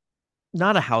not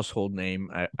a household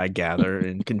name, I gather,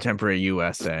 in contemporary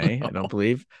USA, I don't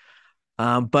believe.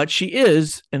 But she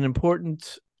is an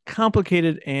important,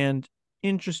 complicated, and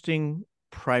interesting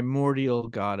primordial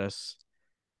goddess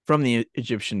from the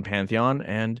Egyptian pantheon.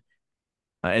 And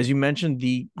as you mentioned,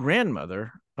 the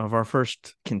grandmother of our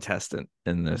first contestant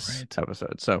in this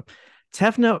episode. So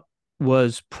Tefnut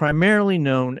was primarily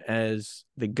known as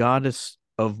the goddess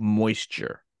of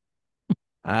moisture,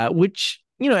 which,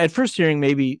 at first hearing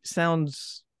maybe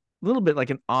sounds a little bit like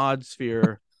an odd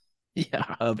sphere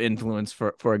of influence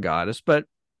for a goddess. But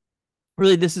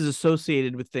really, this is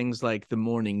associated with things like the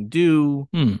morning dew,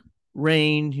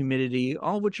 rain, humidity,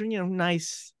 all which are,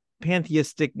 nice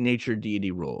pantheistic nature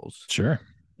deity roles. Sure.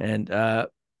 And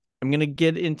I'm not going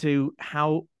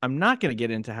to get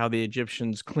into how the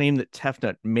Egyptians claim that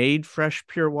Tefnut made fresh,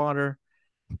 pure water,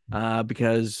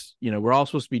 because, we're all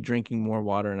supposed to be drinking more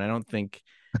water. And I don't think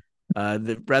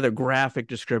The rather graphic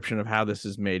description of how this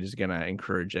is made is going to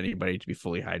encourage anybody to be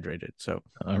fully hydrated. So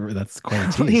that's quite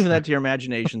a tease. leave that to your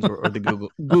imaginations or the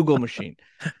Google machine.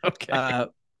 Okay.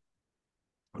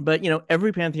 But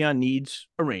every pantheon needs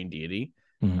a rain deity,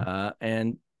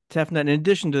 and Tefnut, in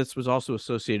addition to this, was also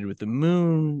associated with the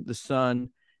moon, the sun,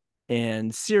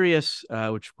 and Sirius,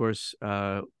 which of course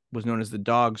was known as the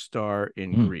dog star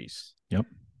in Greece. Yep.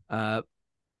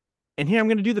 And here I'm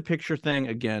going to do the picture thing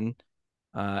again,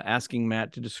 asking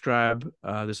Matt to describe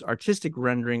this artistic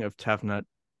rendering of Tefnut,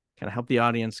 kind of help the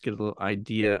audience get a little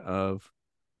idea of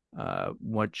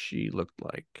what she looked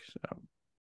like. So.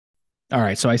 All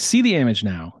right, so I see the image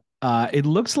now. It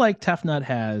looks like Tefnut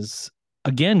has,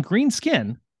 again, green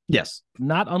skin. Yes.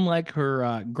 Not unlike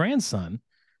her grandson.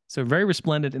 So very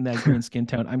resplendent in that green skin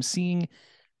tone. I'm seeing,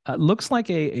 looks like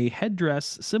a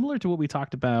headdress similar to what we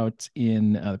talked about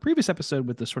in the previous episode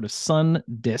with the sort of sun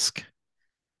disc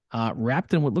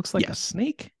wrapped in what looks like a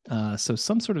snake. So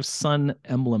some sort of sun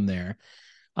emblem there.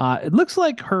 It looks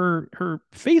like her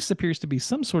face appears to be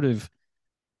some sort of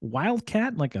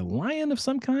wildcat, like a lion of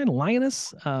some kind,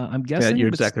 lioness, I'm guessing. Yeah, you're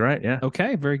exactly right. Yeah.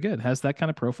 Okay, very good. Has that kind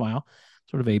of profile,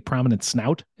 sort of a prominent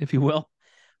snout, if you will.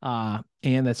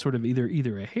 And that's sort of either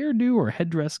a hairdo or a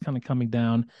headdress kind of coming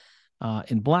down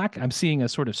in black. I'm seeing a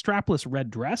sort of strapless red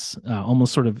dress,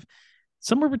 almost sort of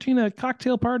somewhere between a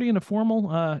cocktail party and a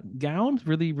formal gown.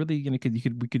 Really, we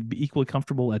could be equally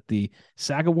comfortable at the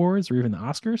SAG Awards or even the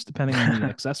Oscars, depending on the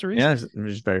accessories. Yeah, it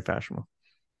was very fashionable.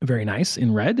 Very nice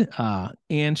in red.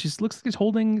 And she looks like she's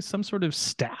holding some sort of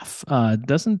staff. Not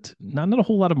a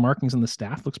whole lot of markings on the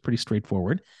staff. Looks pretty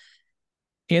straightforward.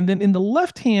 And then in the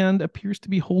left hand appears to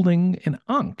be holding an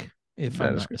ankh, if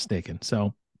I'm not mistaken.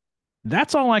 So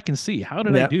that's all I can see. How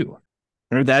did I do?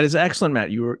 That is excellent, Matt.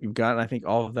 You've gotten, I think,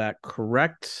 all of that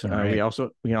correct. Right.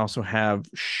 We also have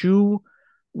Shu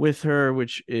with her,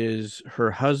 which is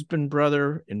her husband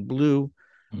brother in blue.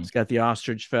 It's got the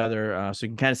ostrich feather, so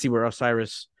you can kind of see where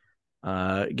Osiris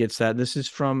gets that. This is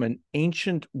from an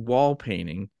ancient wall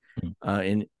painting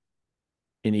in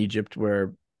Egypt,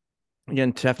 where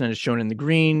again Tefnut is shown in the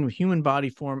green, human body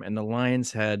form, and the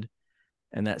lion's head,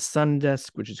 and that sun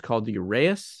disk, which is called the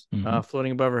uraeus,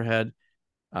 floating above her head,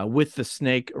 with the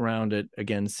snake around it,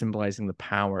 again symbolizing the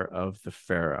power of the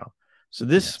pharaoh. So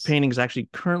this painting is actually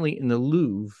currently in the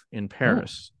Louvre in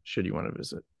Paris, should you want to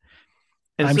visit.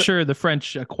 And I'm sure the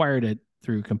French acquired it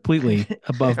through completely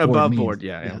above board.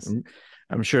 Yeah, yes.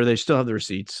 I'm sure they still have the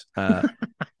receipts. And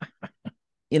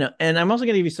I'm also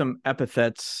going to give you some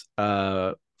epithets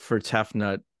for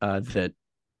Tefnut that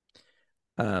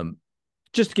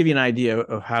just to give you an idea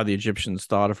of how the Egyptians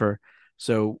thought of her.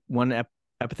 So one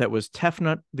epithet was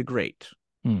Tefnut the Great,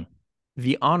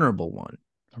 the Honorable One.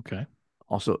 Okay.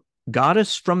 Also,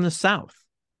 Goddess from the South.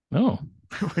 Oh,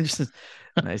 which is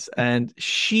nice. And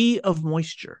She of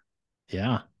Moisture.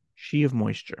 Yeah. She of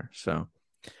Moisture. So,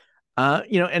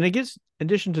 and I guess in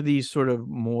addition to these sort of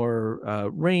more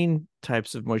rain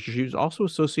types of moisture, she was also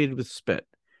associated with spit,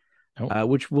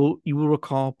 which you will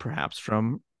recall perhaps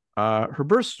from her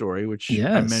birth story, which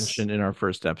I mentioned in our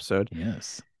first episode.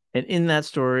 Yes. And in that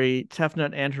story,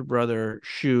 Tefnut and her brother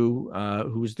Shu,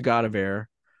 who's the god of air,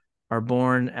 are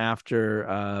born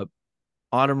after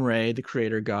Autumn Ray, the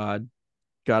creator god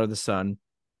of the sun,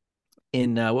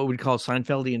 in what we'd call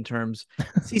Seinfeldian terms,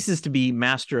 ceases to be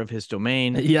master of his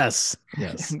domain. Yes.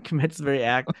 And commits the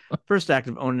very first act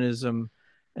of onanism,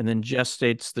 and then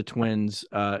gestates the twins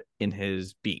in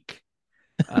his beak.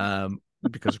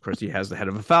 Because, of course, he has the head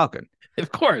of a falcon.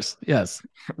 Of course. Yes.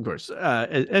 Of course,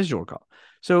 as you'll recall.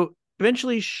 So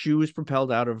eventually, Shu is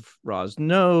propelled out of Ra's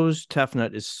nose.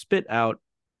 Tefnut is spit out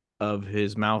of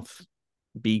his mouth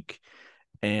beak.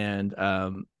 And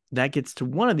that gets to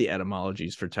one of the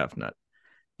etymologies for Tefnut,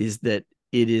 is that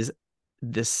it is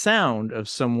the sound of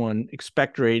someone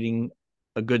expectorating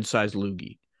a good-sized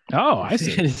loogie. Oh, I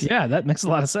see. Yeah, that makes a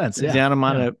lot of sense. The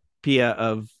onomatopoeia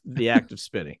of the act of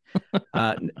spitting.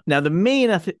 Now, the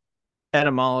main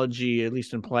etymology, at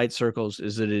least in polite circles,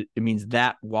 is that it means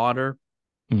that water.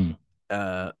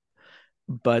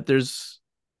 But there's,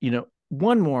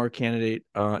 one more candidate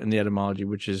in the etymology,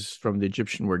 which is from the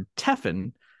Egyptian word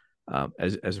tefin,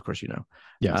 as of course you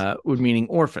know, would meaning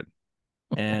orphan.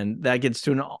 And that gets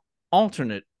to an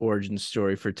alternate origin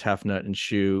story for Tefnut and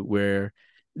Shu, where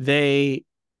they,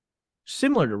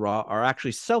 similar to Ra, are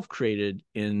actually self-created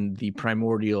in the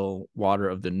primordial water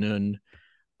of the Nun,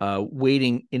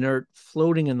 waiting inert,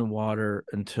 floating in the water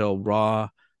until Ra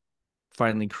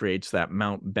finally creates that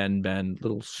Mount Ben,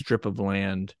 little strip of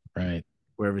land, right,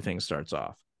 where everything starts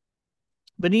off.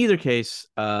 But in either case,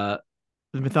 the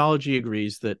mythology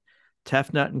agrees that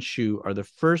Tefnut and Shu are the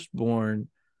firstborn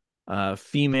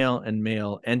female and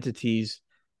male entities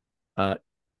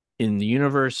in the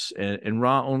universe, and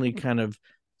Ra only kind of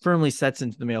firmly sets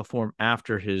into the male form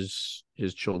after his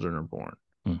children are born.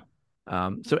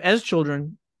 So as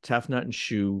children, Tefnut and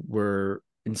Shu were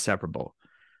inseparable.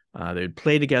 They'd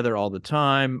play together all the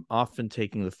time, often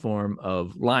taking the form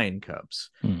of lion cubs,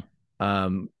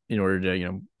 in order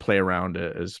to play around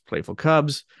as playful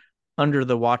cubs under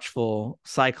the watchful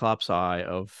Cyclops eye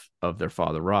of their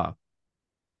father Ra.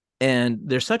 And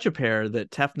they're such a pair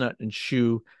that Tefnut and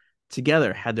Shu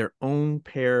together had their own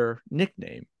pair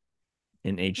nickname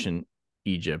in ancient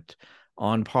Egypt,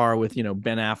 on par with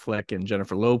Ben Affleck and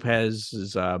Jennifer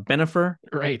Lopez's Bennifer.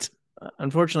 Right.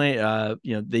 Unfortunately,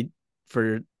 they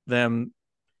for them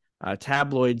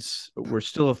tabloids were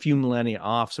still a few millennia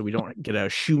off, so we don't get a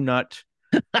Shoe Nut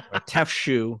or a Tef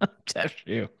Shoe. Tef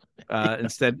Shoe.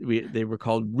 Instead, they were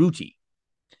called Rooty,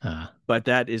 but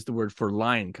that is the word for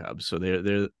lion cubs. So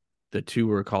they're the two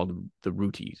were called the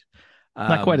Rooties.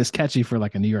 Not quite as catchy for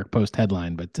like a New York Post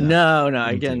headline, but no.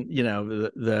 Again,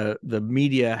 the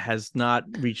media has not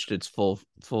reached its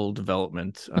full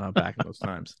development back in those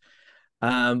times.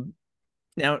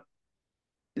 Now,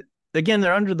 again,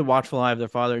 they're under the watchful eye of their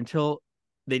father until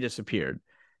they disappeared,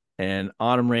 and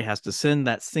Autumn Ray has to send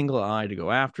that single eye to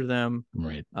go after them.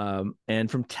 Right.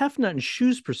 And from Tefnut and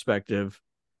Shu's perspective,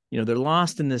 they're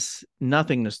lost in this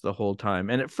nothingness the whole time.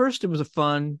 And at first, it was a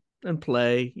fun and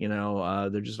play,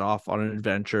 they're just off on an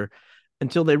adventure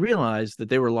until they realize that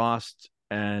they were lost,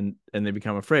 and they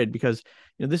become afraid, because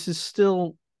this is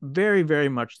still very, very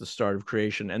much the start of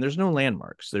creation, and there's no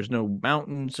landmarks, there's no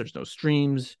mountains, there's no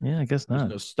streams, I guess not, there's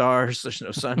no stars, there's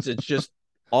no suns. It's just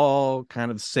all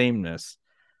kind of the sameness.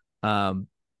 And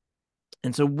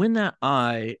so when that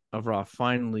eye of Ra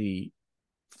finally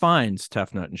finds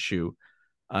Tefnut and Shu,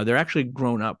 they're actually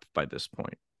grown up by this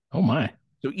point. Oh my.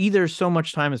 So either so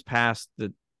much time has passed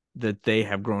that they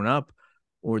have grown up,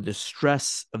 or the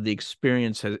stress of the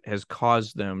experience has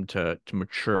caused them to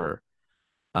mature.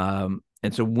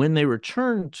 And so when they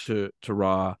return to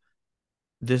Ra,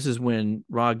 this is when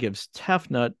Ra gives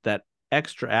Tefnut that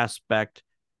extra aspect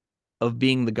of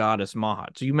being the goddess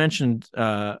Mahat. So you mentioned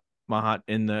Mahat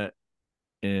in the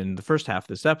first half of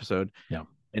this episode. Yeah.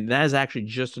 And that is actually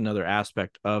just another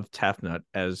aspect of Tefnut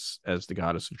as the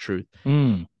goddess of truth.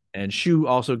 And Shu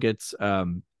also gets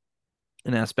an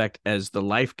aspect as the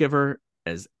life giver,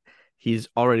 as he's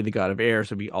already the god of air,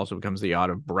 so he also becomes the god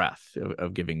of breath,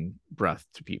 of giving breath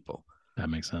to people. That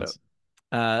makes sense.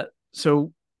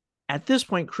 So at this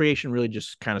point, creation really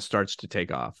just kind of starts to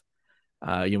take off.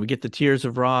 We get the tears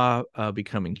of Ra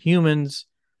becoming humans,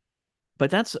 but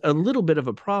that's a little bit of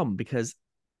a problem, because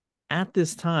at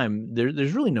this time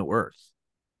there's really no Earth.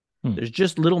 There's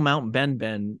just little Mount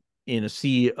Ben in a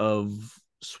sea of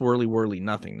swirly whirly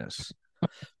nothingness.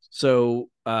 So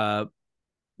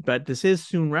but this is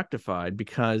soon rectified,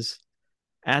 because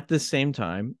at the same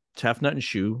time, Tefnut and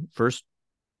Shu, first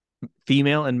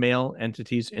female and male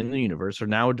entities in the universe, are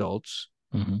now adults.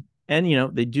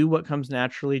 And they do what comes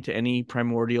naturally to any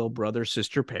primordial brother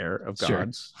sister pair of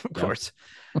gods. Of course.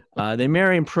 They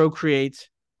marry and procreate,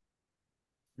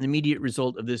 the immediate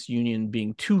result of this union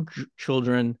being two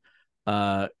children,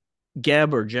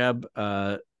 Geb or Jeb,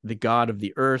 the god of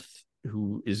the earth,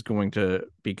 who is going to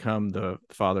become the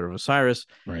father of Osiris,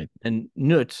 right? And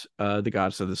Nut, the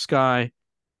goddess of the sky,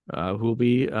 who will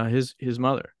be his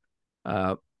mother.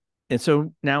 And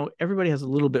so now everybody has a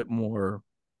little bit more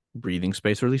breathing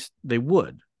space, or at least they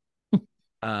would,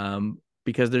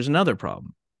 because there's another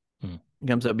problem. It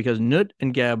comes up because Nut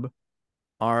and Geb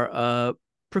are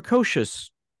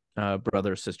precocious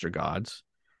brother sister gods,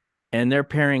 and their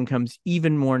pairing comes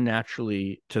even more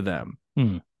naturally to them.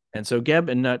 And so Geb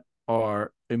and Nut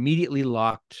are immediately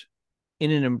locked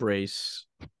in an embrace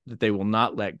that they will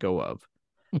not let go of.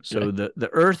 So the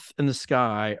earth and the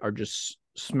sky are just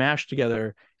smashed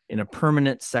together in a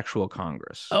permanent sexual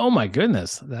congress. Oh my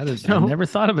goodness, that is, I never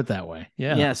thought of it that way.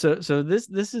 Yeah. So this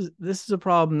is a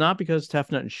problem, not because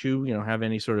Tefnut and Shu have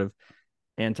any sort of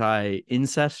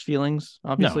anti-incest feelings,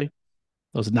 obviously. No.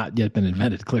 Those have not yet been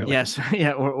invented, clearly. Yes,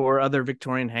 or other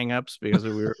Victorian hang-ups, because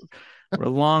we're a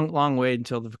long way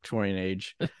until the Victorian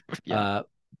age.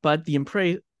 But the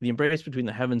embrace between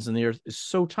the heavens and the earth is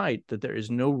so tight that there is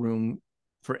no room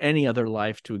for any other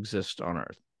life to exist on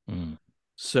earth.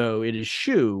 So it is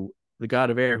Shu, the god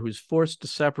of air, who's forced to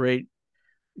separate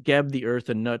Geb the earth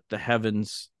and Nut the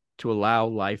heavens to allow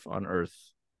life on earth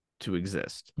to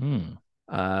exist.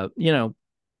 Honestly,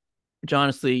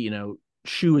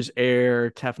 Shu is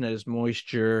air, Tefnut is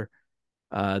moisture.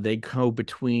 They go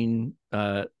between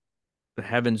the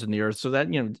heavens and the earth, so that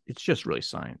it's just really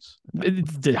science.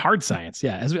 It's the hard science,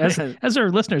 yeah. As our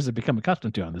listeners have become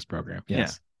accustomed to on this program, yes. Yeah.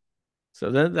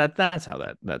 So that's how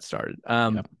that started.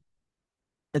 Yep.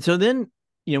 And so then,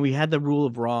 we had the rule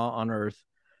of Ra on Earth,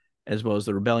 as well as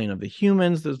the rebellion of the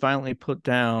humans that was violently put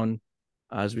down,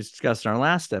 as we discussed in our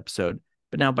last episode.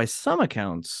 But now, by some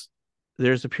accounts,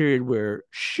 there's a period where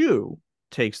Shu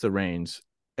takes the reins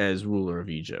as ruler of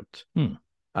Egypt,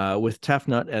 with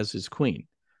Tefnut as his queen.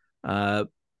 But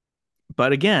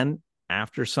again,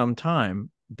 after some time,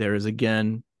 there is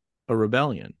again a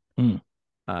rebellion,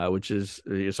 which is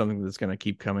something that's going to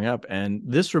keep coming up. And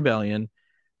this rebellion,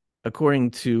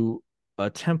 according to a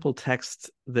temple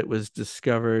text that was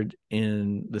discovered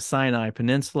in the Sinai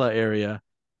Peninsula area,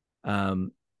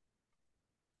 the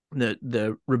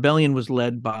rebellion was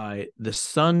led by the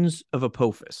sons of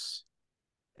Apophis.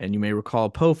 And you may recall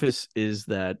Apophis is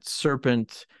that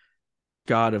serpent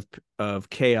god of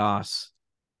chaos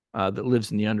that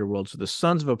lives in the underworld. So the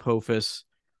sons of Apophis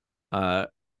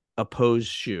opposed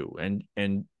Shu,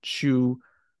 and Shu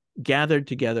gathered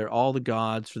together all the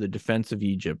gods for the defense of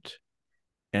Egypt.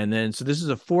 And then, so this is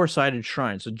a four-sided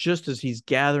shrine. So just as he's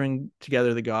gathering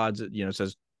together the gods, it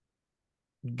says,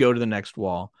 go to the next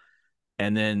wall.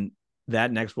 And then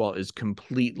that next wall is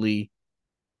completely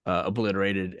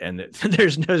obliterated, and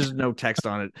there's no text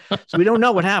on it. So we don't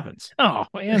know what happens. Oh,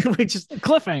 man. We just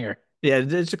cliffhanger. Yeah,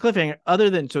 it's a cliffhanger. Other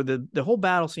than, so the whole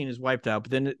battle scene is wiped out,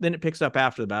 but then it picks up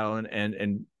after the battle,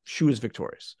 and Shu is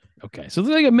victorious. Okay, so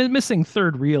there's like a missing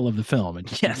third reel of the film,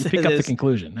 and yes, you pick up the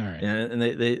conclusion. All right, yeah, and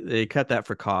they cut that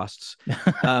for costs.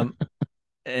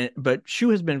 But Shu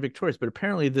has been victorious, but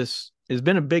apparently this has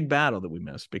been a big battle that we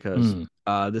missed, because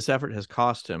this effort has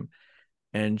cost him,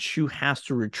 and Shu has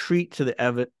to retreat to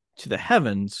the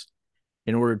heavens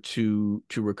in order to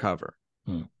recover.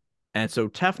 And so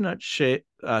Tefnut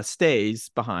stays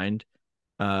behind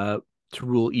to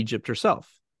rule Egypt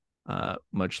herself,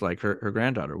 much like her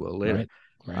granddaughter will later.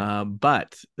 Right.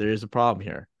 But there is a problem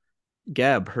here.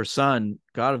 Geb, her son,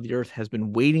 god of the earth, has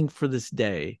been waiting for this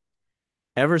day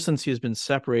ever since he has been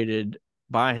separated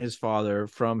by his father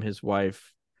from his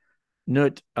wife,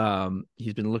 Nut.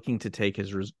 He's been looking to take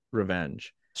his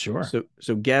revenge. Sure.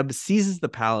 So Geb seizes the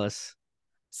palace,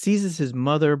 seizes his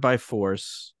mother by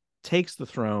force, takes the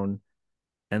throne,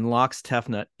 and locks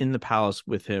Tefnut in the palace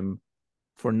with him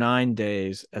for 9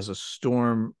 days as a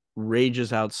storm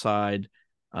rages outside,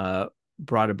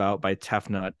 brought about by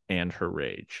Tefnut and her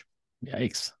rage.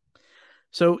 Yikes.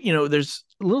 So, there's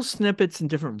little snippets and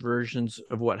different versions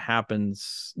of what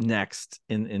happens next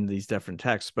in these different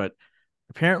texts, but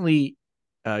apparently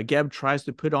Geb tries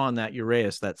to put on that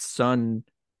uraeus, that sun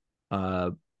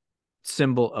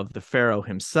symbol of the pharaoh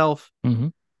himself,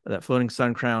 that floating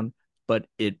sun crown, but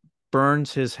it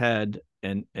burns his head,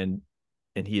 and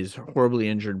he is horribly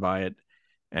injured by it,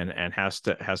 and has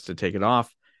to take it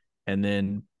off. And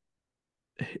then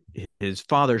his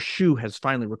father Shu has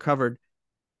finally recovered.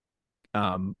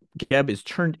 Geb is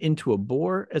turned into a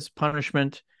boar as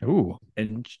punishment. Ooh.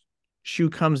 And Shu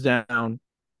comes down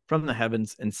from the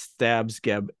heavens and stabs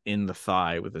Geb in the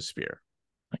thigh with a spear.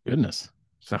 My goodness.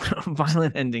 So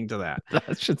violent ending to that.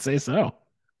 I should say so.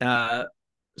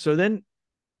 So then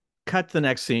cut to the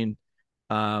next scene.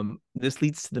 This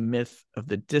leads to the myth of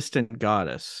the distant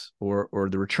goddess, or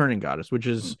the returning goddess, which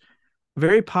is a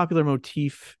very popular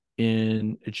motif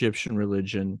in Egyptian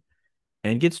religion,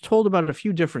 and gets told about a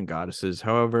few different goddesses.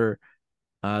 However,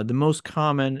 the most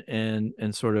common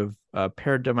and sort of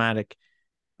paradigmatic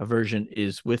version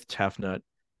is with Tefnut.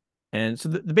 And so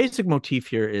the basic motif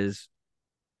here is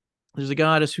there's a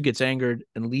goddess who gets angered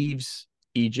and leaves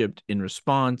Egypt in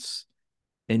response,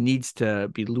 and needs to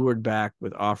be lured back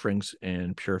with offerings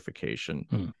and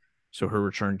purification. So her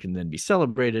return can then be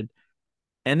celebrated.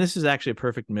 And this is actually a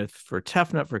perfect myth for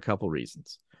Tefnut for a couple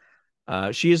reasons.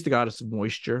 She is the goddess of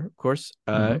moisture, of course,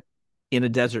 in a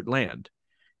desert land.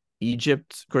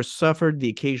 Egypt, of course, suffered the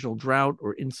occasional drought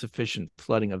or insufficient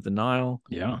flooding of the Nile.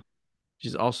 Yeah.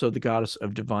 She's also the goddess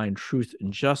of divine truth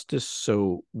and justice.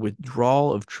 So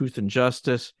withdrawal of truth and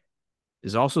justice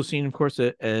is also seen, of course,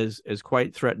 as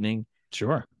quite threatening.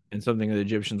 Sure. And something that the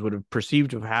Egyptians would have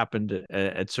perceived to have happened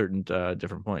at certain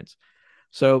different points.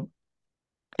 So,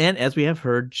 and as we have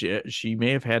heard, she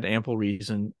may have had ample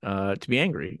reason to be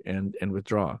angry and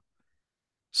withdraw.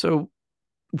 So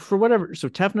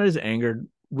Tefnut is angered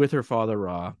with her father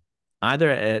Ra, either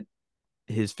at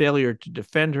his failure to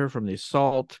defend her from the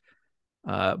assault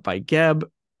by Geb,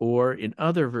 or in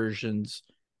other versions,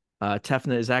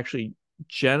 Tefnut is actually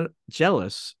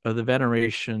jealous of the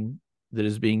veneration that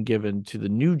is being given to the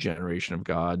new generation of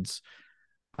gods.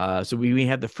 So we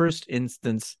have the first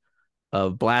instance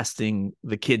of blasting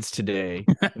the kids today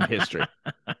in history.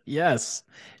 Yes.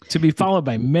 To be followed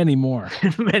by many more.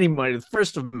 Many more, the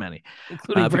first of many.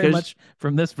 Including very much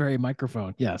from this very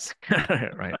microphone. Yes.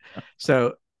 Right.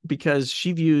 So because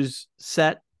she views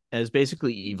Set as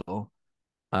basically evil,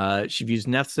 she views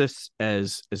Nephthys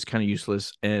as kind of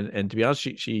useless, and to be honest,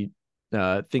 she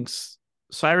thinks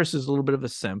Cyrus is a little bit of a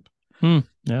simp.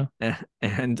 Yeah.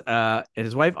 And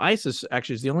his wife Isis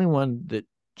actually is the only one that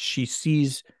she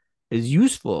sees as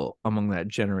useful among that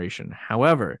generation.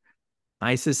 However,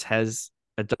 Isis has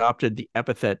adopted the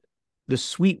epithet the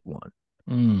Sweet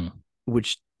One,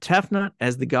 which Tefnut,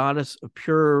 as the goddess of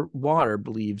pure water,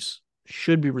 believes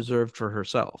should be reserved for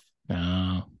herself.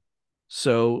 Oh.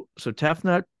 So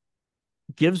Tefnut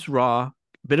gives Ra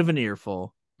a bit of an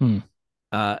earful, and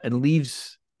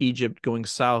leaves Egypt, going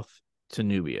south to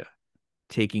Nubia,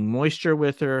 taking moisture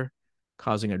with her,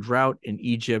 causing a drought in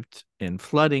Egypt and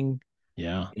flooding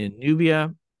in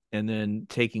Nubia, and then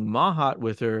taking Mahat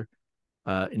with her,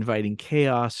 inviting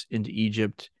chaos into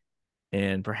Egypt,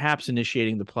 and perhaps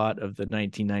initiating the plot of the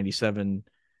 1997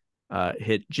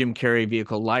 hit Jim Carrey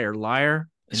vehicle Liar Liar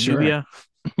in Nubia.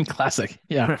 Classic.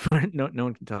 Yeah. No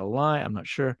one can tell a lie. I'm not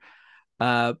sure.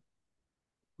 But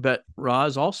Ra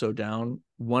is also down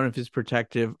one of his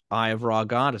protective Eye of Ra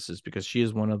goddesses, because she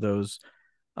is one of those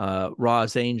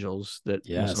Ra's angels that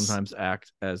will sometimes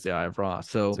act as the Eye of Ra.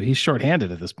 So he's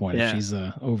shorthanded at this point if she's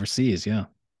overseas. Yeah.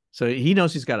 So he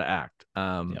knows he's got to act.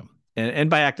 And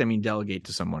by act, I mean delegate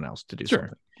to someone else to do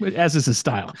something. As is his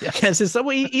style. Yes.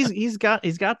 He's got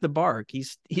the bark.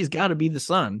 He's got to be the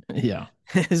sun. Yeah.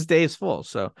 His day is full.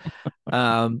 So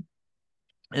in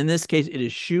this case, it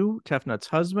is Shu, Tefnut's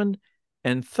husband,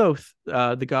 and Thoth,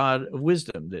 the god of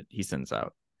wisdom, that he sends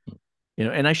out.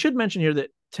 And I should mention here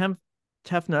that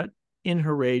Tefnut, in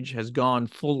her rage, has gone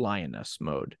full lioness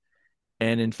mode.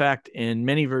 And in fact, in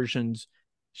many versions,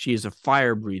 she is a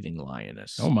fire-breathing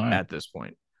lioness at this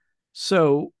point.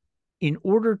 So in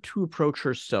order to approach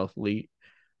her stealthily,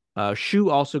 Shu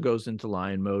also goes into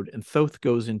lion mode, and Thoth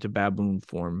goes into baboon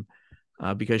form,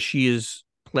 because she is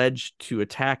pledged to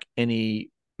attack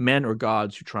any men or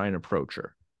gods who try and approach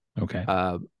her. Okay.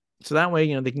 So that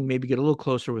way, they can maybe get a little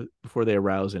closer before they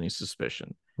arouse any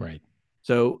suspicion. Right.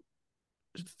 So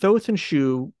Thoth and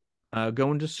Shu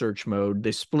go into search mode.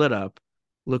 They split up,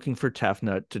 looking for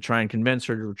Tefnut to try and convince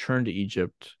her to return to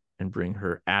Egypt and bring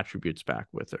her attributes back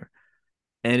with her.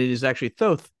 And it is actually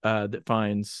Thoth that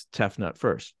finds Tefnut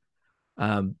first.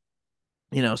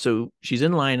 So she's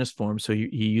in lioness form, so he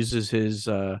uses his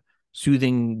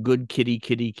soothing, good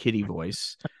kitty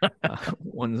voice.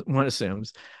 One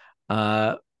assumes,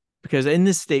 because in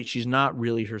this state she's not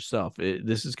really herself.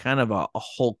 This is kind of a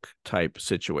Hulk type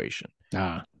situation.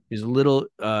 She's a little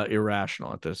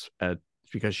irrational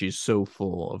because she's so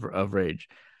full of rage.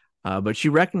 But she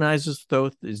recognizes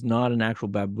Thoth is not an actual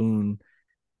baboon,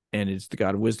 and it's the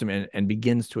god of wisdom, and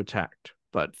begins to attack.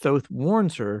 But Thoth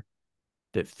warns her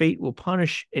that fate will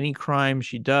punish any crime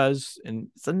she does, and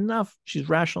it's enough. She's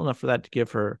rational enough for that to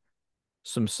give her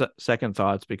some second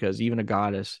thoughts, because even a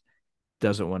goddess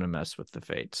doesn't want to mess with the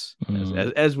fates,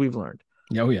 as we've learned.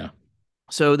 Oh, yeah.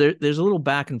 So there's a little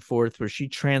back and forth where she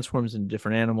transforms into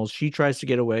different animals. She tries to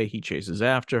get away. He chases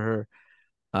after her.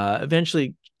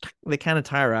 Eventually, they kind of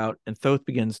tire out, and Thoth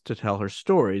begins to tell her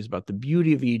stories about the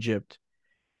beauty of Egypt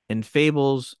and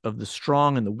fables of the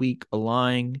strong and the weak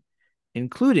allying,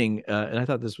 including, and I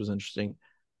thought this was interesting,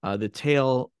 the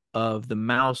tale of the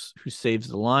mouse who saves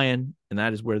the lion, and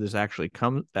that is where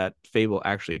that fable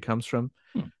actually comes from,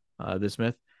 this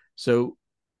myth. So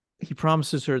he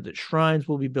promises her that shrines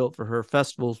will be built for her,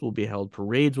 festivals will be held,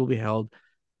 parades will be held,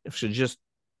 if she'll just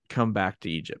come back to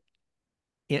Egypt.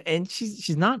 And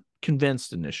she's not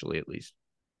convinced initially, at least.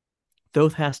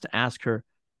 Thoth has to ask her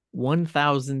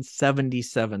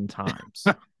 1,077 times.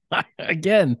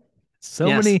 Again,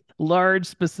 many large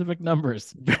specific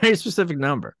numbers. Very specific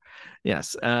number.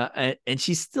 Yes. And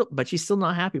she's still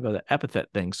not happy about the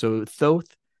epithet thing. So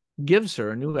Thoth gives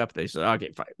her a new epithet. He says,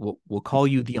 okay, fine. We'll call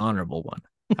you the honorable one.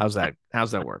 How's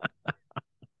that work?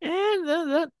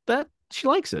 And that she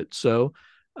likes it. So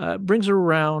brings her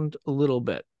around a little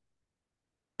bit.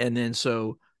 And then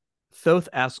so Thoth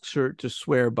asks her to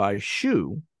swear by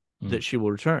Shu that she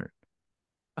will return.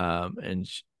 And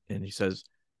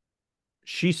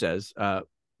she says,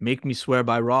 make me swear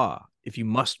by Ra, if you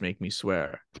must make me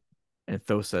swear. And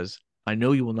Thoth says, I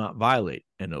know you will not violate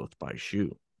an oath by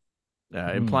Shu,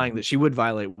 implying that she would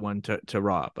violate one to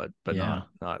Ra, but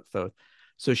not Thoth.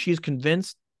 So she's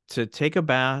convinced to take a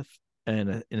bath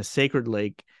in a sacred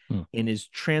lake, and is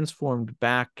transformed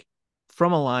back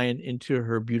from a lion into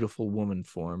her beautiful woman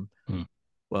form.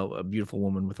 Well, a beautiful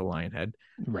woman with a lion head.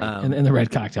 Right. And the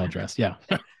red cocktail dress. Yeah.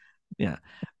 Yeah.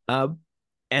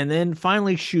 And then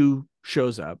finally Shu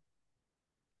shows up.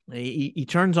 He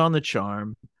turns on the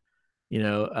charm,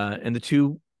 and the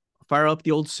two fire up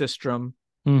the old sistrum,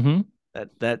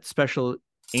 that special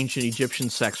ancient Egyptian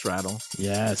sex rattle.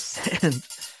 Yes. And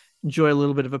enjoy a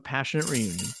little bit of a passionate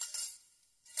reunion,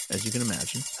 as you can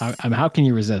imagine. How can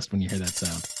you resist when you hear that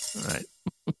sound? All right.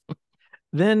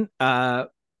 Then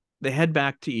they head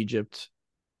back to Egypt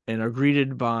and are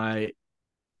greeted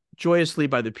joyously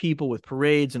by the people with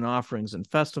parades and offerings and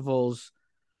festivals.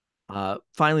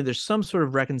 Finally, there's some sort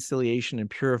of reconciliation and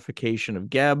purification of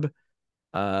Geb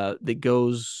that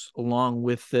goes along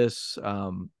with this,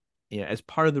 as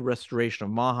part of the restoration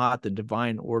of Mahat, the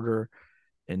divine order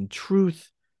and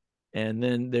truth. And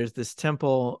then there's this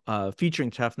temple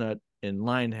featuring Tefnut in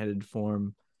lion-headed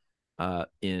form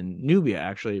in Nubia,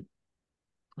 actually.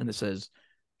 And it says,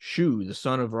 Shu, the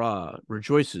son of Ra,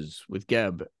 rejoices with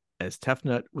Geb as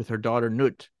Tefnut with her daughter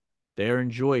Nut. They are in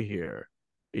joy here,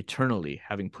 eternally,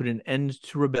 having put an end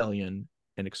to rebellion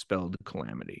and expelled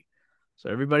calamity. So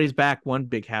everybody's back, one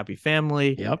big happy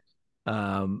family. Yep.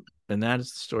 And that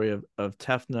is the story of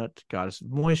Tefnut, goddess of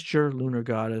moisture, lunar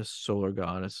goddess, solar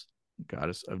goddess,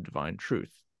 goddess of divine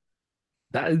truth.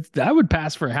 That would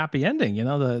pass for a happy ending.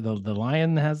 The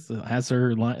lion has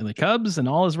her the cubs, and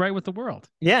all is right with the world.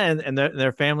 Yeah, and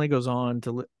their family goes on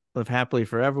to live happily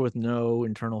forever with no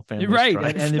internal family right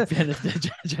strife. and if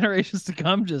the generations to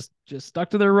come just stuck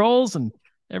to their roles, and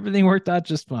everything worked out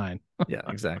just fine. Yeah,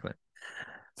 exactly.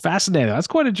 Fascinating. That's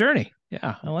quite a journey.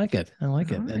 Yeah, I like it. Right.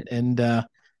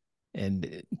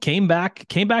 And came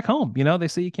back home. They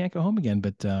say you can't go home again,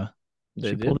 but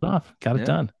she pulled it off, got it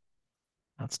done.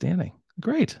 Outstanding.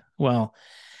 Great. Well,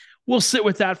 we'll sit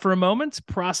with that for a moment,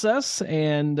 process,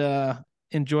 and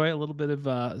enjoy a little bit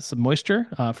of some moisture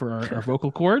for our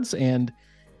vocal cords, and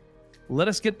let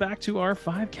us get back to our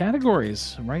 5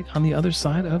 categories right on the other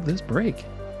side of this break.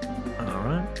 All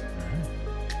right.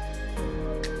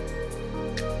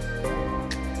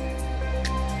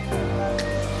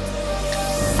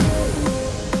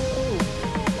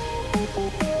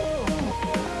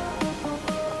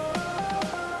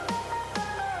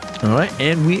 All right,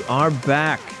 and we are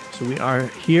back. So we are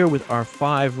here with our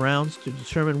 5 rounds to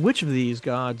determine which of these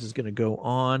gods is going to go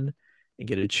on and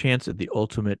get a chance at the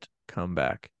ultimate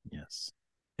comeback. Yes.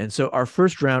 And so our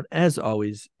first round, as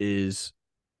always, is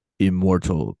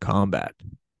immortal combat,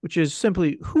 which is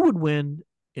simply who would win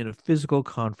in a physical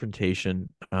confrontation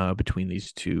between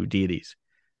these two deities.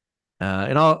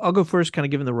 And I'll go first, kind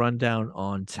of giving the rundown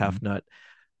on Tefnut.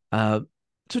 So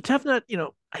Tefnut,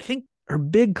 I think her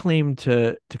big claim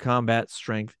to combat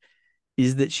strength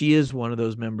is that she is one of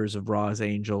those members of Ra's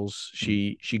angels.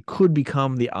 She could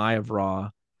become the Eye of Ra,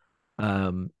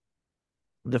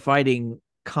 the fighting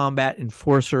combat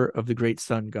enforcer of the great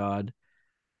sun god.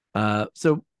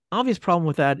 So obvious problem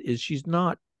with that is she's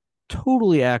not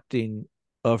totally acting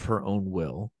of her own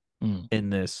will in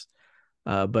this,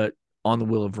 but on the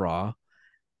will of Ra.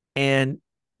 And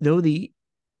though the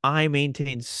Eye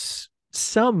maintains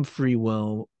some free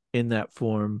will in that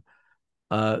form,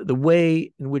 the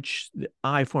way in which the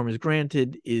Eye form is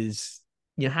granted is,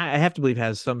 I have to believe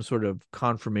has some sort of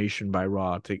confirmation by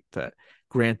Ra to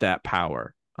grant that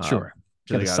power. Sure.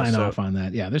 Got to sign off on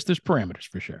that. Yeah, there's parameters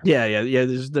for sure. Yeah.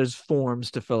 There's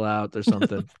forms to fill out. There's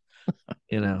something,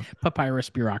 papyrus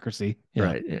bureaucracy. Yeah.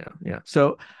 Right. Yeah.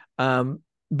 So,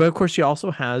 but of course, she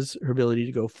also has her ability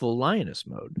to go full lioness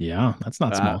mode. Yeah, that's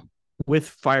not small. With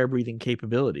fire breathing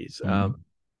capabilities.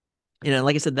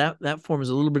 Like I said, that form is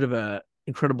a little bit of a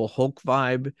Incredible Hulk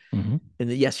vibe. And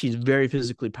that, yes, she's very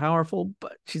physically powerful,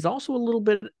 but she's also a little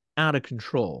bit out of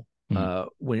control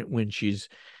when she's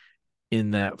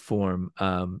in that form.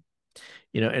 And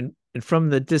from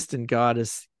the distant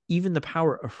goddess, even the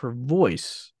power of her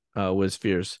voice was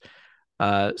fierce.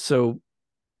 So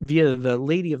via the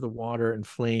Lady of the Water and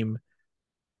Flame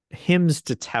hymns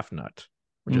to Tefnut,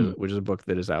 which is a book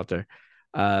that is out there,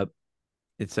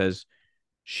 it says,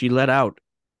 she let out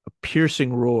a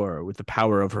piercing roar with the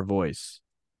power of her voice,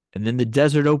 and then the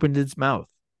desert opened its mouth,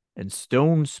 and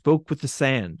stone spoke with the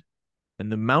sand,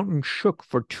 and the mountain shook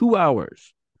for 2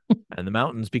 hours, and the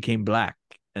mountains became black,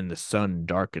 and the sun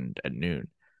darkened at noon.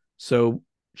 So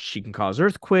she can cause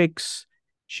earthquakes,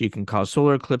 she can cause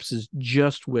solar eclipses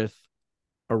just with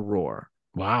a roar.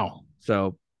 Wow.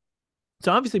 So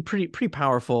obviously pretty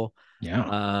powerful.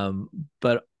 Yeah.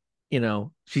 But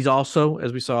she's also,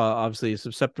 as we saw, obviously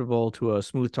susceptible to a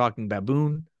smooth talking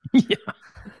baboon. Yeah.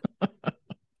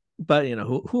 But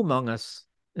who among us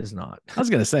is not? I was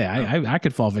gonna say I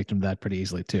could fall victim to that pretty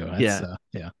easily too. That's,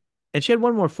 yeah. And she had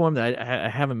one more form that I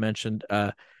haven't mentioned.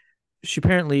 She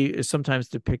apparently is sometimes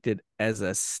depicted as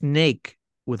a snake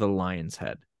with a lion's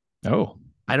head. Oh,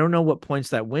 I don't know what points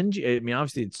that wins. I mean,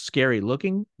 obviously it's scary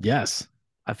looking. yes.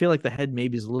 I feel like the head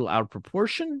maybe is a little out of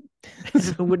proportion.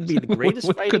 So it wouldn't be the greatest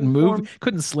fighting couldn't move, form.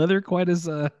 couldn't slither quite as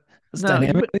No,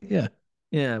 dynamically. Yeah.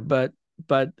 Yeah, but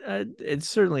it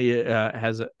certainly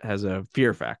has a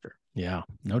fear factor. Yeah,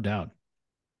 no doubt.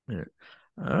 Yeah.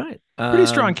 All right. Pretty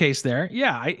strong case there.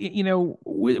 Yeah,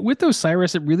 with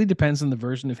Osiris, it really depends on the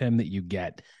version of him that you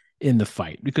get in the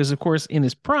fight, because of course in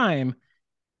his prime,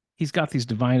 he's got these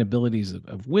divine abilities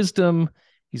of wisdom.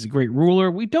 He's a great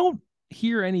ruler. We don't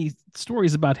hear any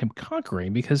stories about him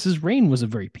conquering because his reign was a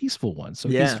very peaceful one. So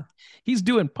he's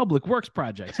doing public works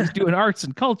projects. He's doing arts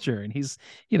and culture, and he's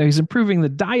improving the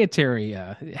dietary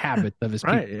habit of his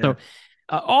people. Yeah. So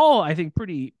all, I think,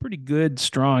 pretty good,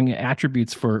 strong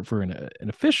attributes for an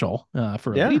official,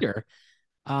 for a leader.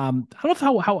 I don't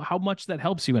know how much that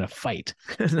helps you in a fight.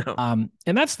 No.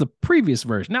 And that's the previous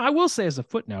version. Now, I will say as a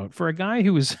footnote, for a guy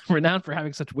who was renowned for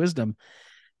having such wisdom,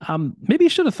 maybe you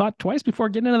should have thought twice before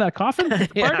getting into that coffin party.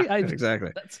 Yeah,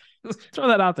 exactly. Let's throw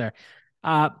that out there.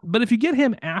 But if you get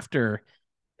him after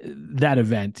that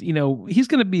event, he's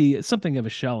going to be something of a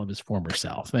shell of his former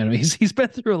self. Man, he's been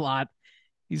through a lot.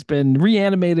 He's been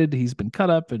reanimated. He's been cut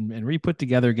up and re-put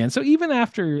together again. So even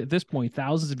after, at this point,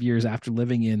 thousands of years after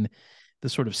living in the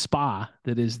sort of spa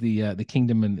that is the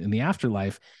kingdom in the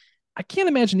afterlife, I can't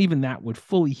imagine even that would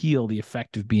fully heal the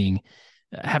effect of being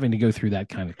having to go through that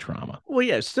kind of trauma. Well,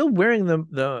 yeah, still wearing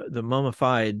the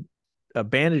mummified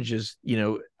bandages,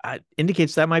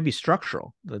 indicates that might be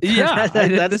structural. That's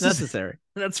necessary.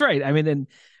 That's right. I mean, and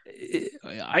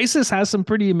Isis has some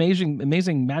pretty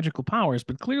amazing magical powers,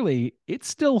 but clearly it's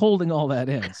still holding all that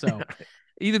in. So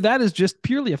either that is just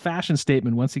purely a fashion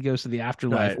statement once he goes to the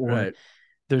afterlife, or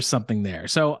there's something there.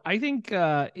 So I think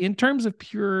in terms of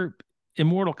pure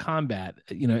immortal combat,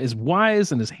 as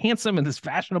wise and as handsome and as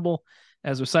fashionable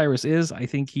as Osiris is, I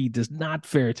think he does not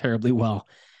fare terribly well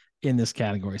in this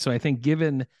category. So I think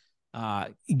given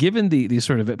the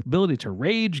sort of ability to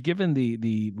rage, given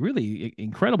the really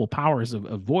incredible powers of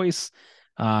voice,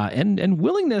 and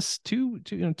willingness to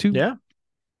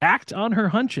act on her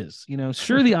hunches,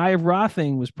 sure, the Eye of Ra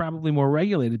thing was probably more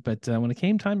regulated, but when it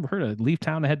came time for her to leave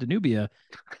town to head to Nubia,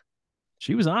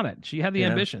 she was on it. She had the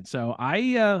ambition. So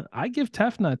I give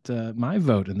Tefnut my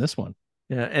vote in this one.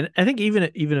 Yeah, and I think even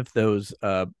if those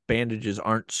bandages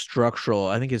aren't structural,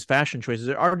 I think his fashion choices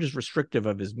are just restrictive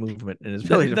of his movement and his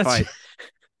ability to fight.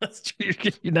 That's true.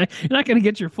 You're not going to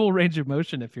get your full range of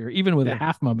motion if you're even with a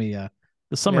half mummy,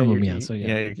 the summer mummy. So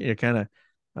you're kind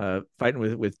of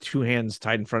fighting with two hands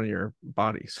tied in front of your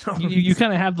body. So you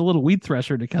kind of have the little weed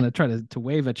thresher to kind of try to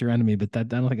wave at your enemy, but I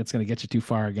don't think it's going to get you too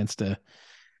far against a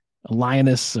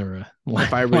lioness or a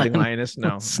fire-breathing lioness.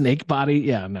 No, snake body.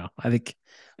 Yeah, no. I think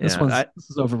this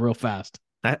is over real fast.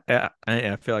 I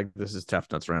feel like this is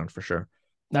Tefnut's round for sure.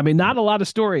 I mean, not a lot of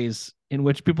stories in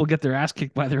which people get their ass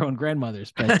kicked by their own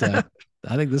grandmothers, but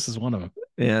I think this is one of them.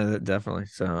 Yeah, definitely.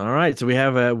 So, all right. So we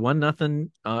have a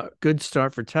 1-0 good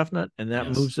start for Tefnut, and that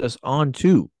moves us on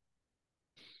to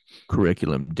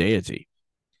curriculum deity,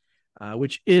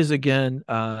 which is, again,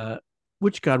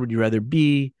 which god would you rather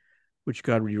be? Which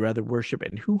god would you rather worship?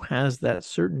 And who has that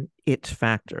certain it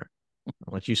factor?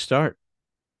 I'll let you start.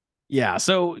 Yeah.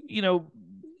 So,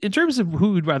 in terms of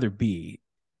who would rather be,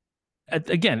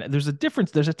 again, there's a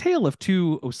difference. There's a tale of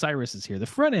two Osirises here. The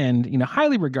front end,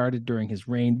 highly regarded during his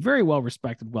reign, very well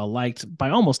respected, well liked by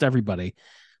almost everybody,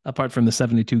 apart from the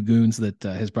 72 goons that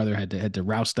his brother had to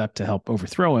roust up to help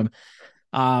overthrow him.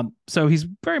 So he's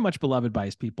very much beloved by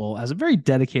his people, as a very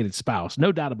dedicated spouse,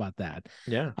 no doubt about that.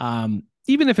 Yeah.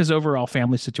 Even if his overall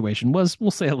family situation was, we'll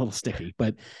say, a little sticky,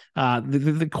 but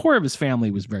the core of his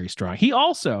family was very strong. He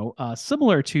also,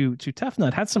 similar to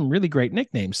Tefnut, had some really great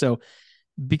nicknames. So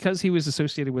because he was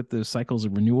associated with the cycles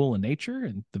of renewal in nature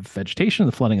and the vegetation,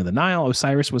 the flooding of the Nile,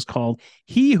 Osiris was called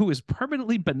he who is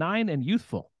permanently benign and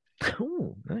youthful.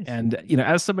 Oh, nice. And,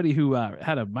 as somebody who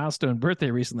had a milestone birthday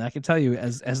recently, I can tell you,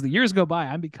 as the years go by,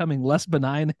 I'm becoming less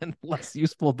benign and less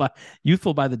youthful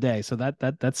by the day. So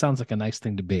that sounds like a nice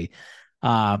thing to be.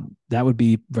 That would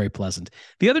be very pleasant.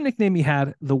 The other nickname he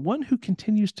had, the one who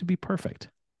continues to be perfect.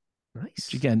 Nice.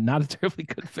 Which, again, not a terribly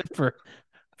good fit for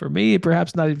me,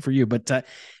 perhaps not even for you, but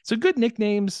so good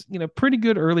nicknames, pretty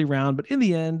good early round, but in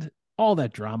the end, all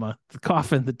that drama, the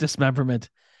coffin, the dismemberment,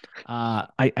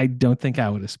 I don't think I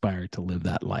would aspire to live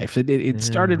that life. It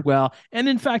started well, and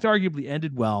in fact, arguably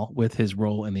ended well with his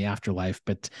role in the afterlife,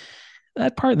 but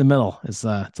that part in the middle is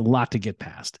it's a lot to get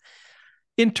past.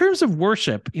 In terms of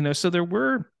worship, so there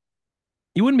were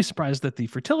you wouldn't be surprised that the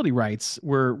fertility rites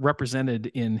were represented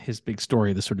in his big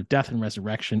story, the sort of death and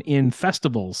resurrection, in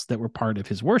festivals that were part of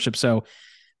his worship. So,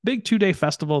 big 2-day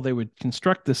festival, they would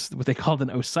construct this, what they called an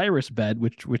Osiris bed,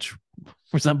 which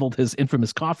resembled his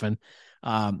infamous coffin.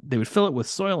 They would fill it with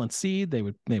soil and seed.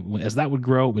 As that would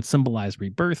grow, it would symbolize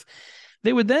rebirth.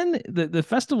 They would then, the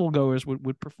festival goers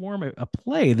would perform a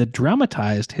play that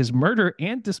dramatized his murder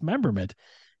and dismemberment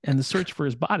and the search for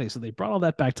his body. So they brought all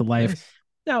that back to life. Nice.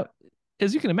 Now,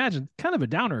 as you can imagine, kind of a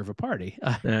downer of a party.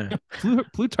 Yeah.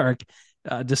 Plutarch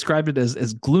described it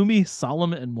as gloomy,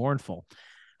 solemn, and mournful.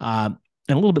 And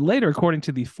a little bit later, according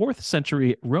to the 4th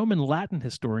century Roman Latin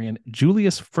historian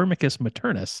Julius Firmicus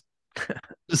Maternus,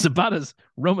 it's about as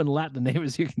Roman Latin name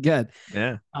as you can get.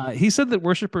 Yeah. He said that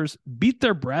worshipers beat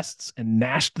their breasts and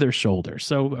gnashed their shoulders.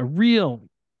 So a real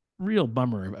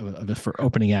bummer of it for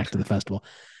opening act of the festival.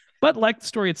 But like the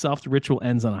story itself, the ritual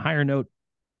ends on a higher note.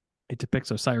 It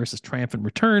depicts Osiris's triumphant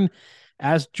return.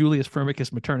 As Julius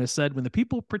Firmicus Maternus said, when the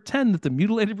people pretend that the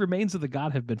mutilated remains of the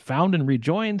god have been found and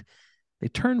rejoined, they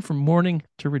turn from mourning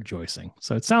to rejoicing.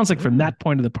 So it sounds like from that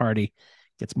point of the party,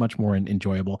 it gets much more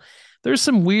enjoyable. There's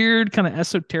some weird kind of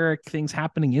esoteric things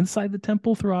happening inside the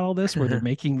temple throughout all this, where they're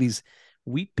making these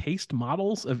wheat paste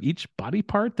models of each body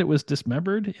part that was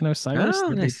dismembered in Osiris. Oh,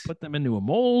 nice. They put them into a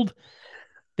mold.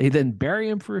 They then bury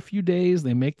him for a few days.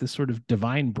 They make this sort of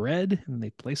divine bread, and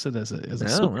they place it as a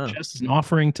silver chest, as an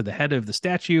offering to the head of the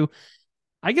statue.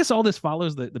 I guess all this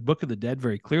follows the Book of the Dead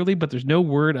very clearly, but there's no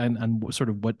word on sort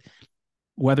of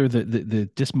whether the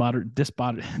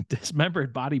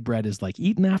dismembered body bread is like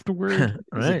eaten afterward.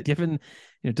 Right. Is it given,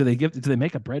 do they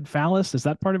make a bread phallus? Is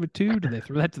that part of it too? Do they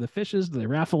throw that to the fishes? Do they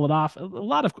raffle it off? A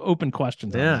lot of open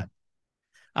questions on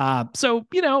that. So,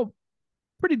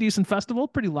 pretty decent festival,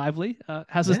 pretty lively,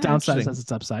 has its downsides, has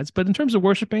its upsides, but in terms of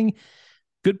worshiping,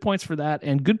 good points for that,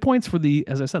 and good points for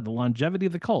as I said, the longevity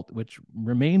of the cult, which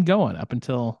remained going up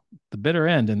until the bitter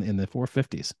end in the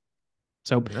 450s.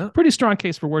 So pretty strong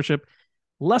case for worship,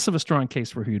 less of a strong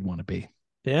case for who you'd want to be.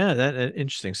 Yeah, that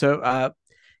interesting. So,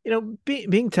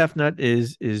 being Tefnut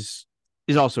is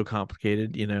also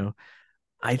complicated.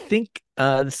 I think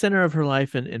the center of her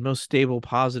life and most stable,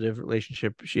 positive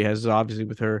relationship she has is obviously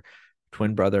with her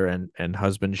twin brother and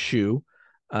husband Shu.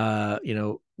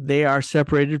 They are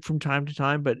separated from time to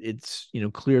time, but it's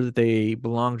clear that they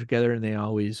belong together and they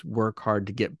always work hard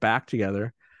to get back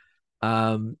together.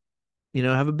 Have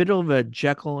a bit of a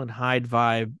Jekyll and Hyde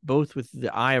vibe, both with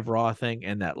the Eye of Ra thing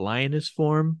and that lioness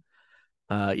form.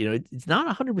 It's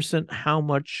not 100% how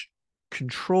much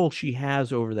control she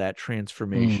has over that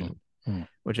transformation,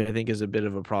 which I think is a bit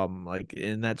of a problem. Like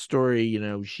in that story,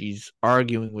 she's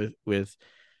arguing with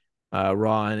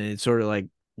Ra, and it sort of like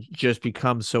just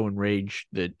becomes so enraged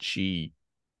that she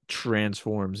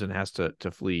transforms and has to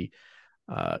flee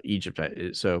Egypt.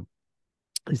 So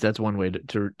at least that's one way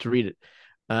to read it.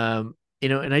 And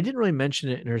I didn't really mention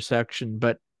it in her section,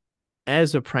 but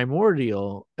as a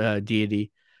primordial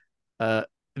deity,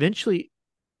 eventually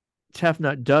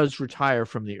Tefnut does retire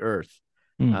from the earth,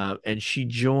 and she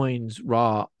joins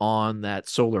Ra on that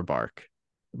solar bark.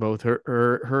 Both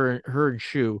her and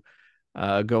Shu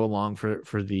go along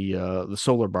for the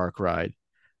solar bark ride.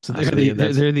 So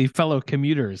they're the fellow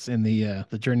commuters in the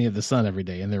journey of the sun every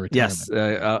day in their retirement. Yes,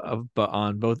 but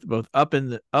on both up in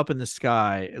the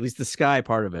sky, at least the sky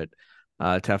part of it,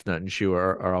 Tefnut and Shu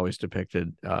are always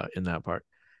depicted in that part.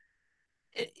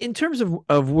 In terms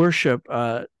of worship,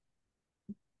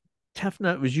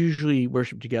 Tefnut was usually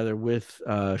worshipped together with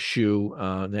Shu.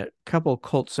 That couple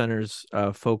cult centers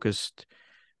focused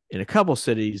in a couple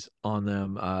cities on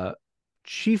them.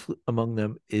 Chief among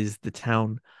them is the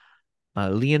town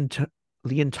Leontopolis,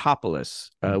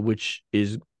 which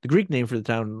is the Greek name for the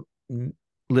town,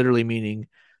 literally meaning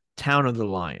town of the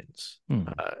lions,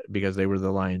 because they were the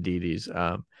lion deities.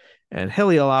 And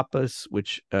Heliopolis,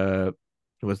 which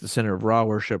was the center of Ra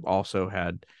worship, also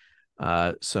had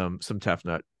some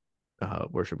Tefnut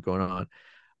worship going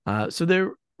on. So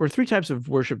there were 3 types of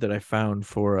worship that I found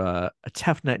for a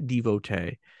Tefnut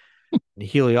devotee. In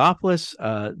Heliopolis,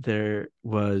 there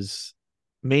was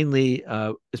mainly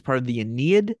as part of the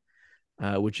Aeneid,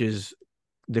 which is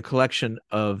the collection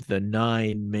of the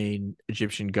 9 main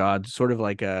Egyptian gods, sort of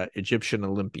like Egyptian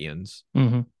Olympians,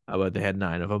 but they had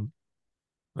 9 of them.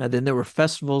 Then there were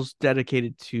festivals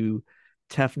dedicated to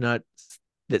Tefnut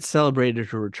that celebrated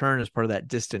her return as part of that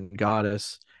distant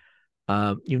goddess.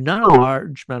 Not a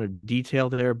large amount of detail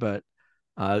there, but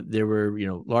there were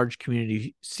large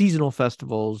community seasonal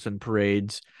festivals and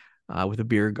parades with a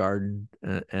beer garden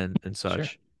and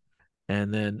such. Sure.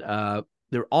 And then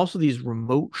there were also these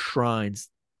remote shrines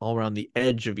all around the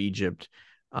edge of Egypt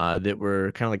that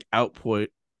were kind of like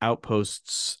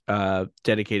outposts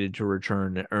dedicated to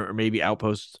return, or maybe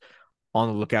outposts on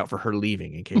the lookout for her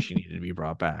leaving in case she needed to be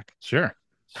brought back. Sure.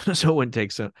 So it wouldn't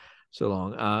take so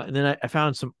long. And then I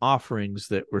found some offerings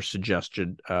that were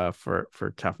suggested for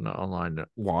Tefnut online: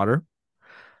 water,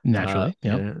 Naturally,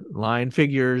 yeah. lion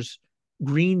figures,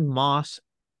 green moss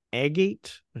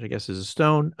agate, which I guess is a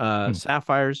stone,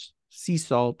 sapphires, sea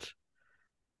salt,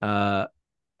 a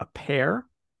pear,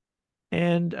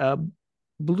 and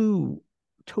blue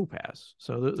topaz.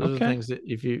 So those are things that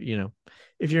if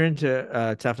you're into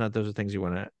Tefnut, those are things you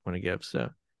want to give. So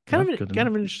kind of an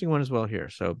interesting one as well here.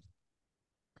 So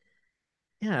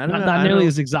yeah, I don't know. Not nearly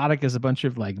as exotic as a bunch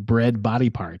of like bread body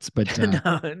parts, but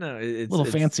no, it's a little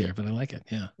fancier, but I like it.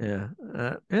 Yeah.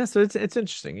 So it's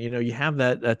interesting. You have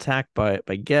that attack by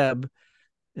Geb,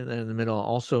 and then in the middle,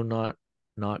 also not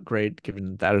great,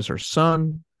 given that is her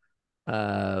son.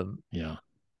 Yeah.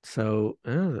 So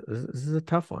this is a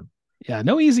tough one. Yeah,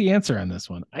 no easy answer on this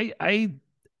one. I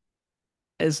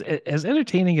as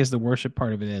entertaining as the worship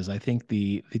part of it is, I think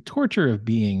the torture of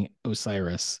being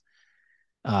Osiris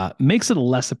makes it a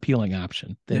less appealing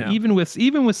option. That even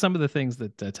with some of the things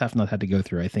that Tefnut had to go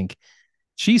through, I think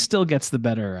she still gets the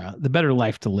better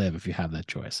life to live if you have that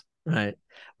choice. Right.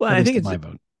 Well, I think it's my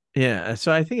vote. Yeah.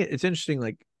 So I think it's interesting,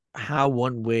 like how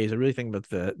one weighs. I really think about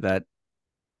that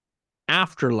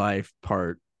afterlife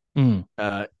part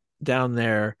down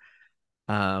there.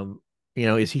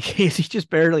 Is he just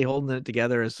barely holding it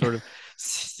together as sort of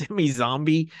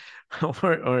semi-zombie,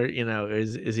 or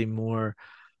is he more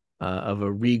of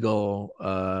a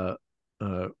regal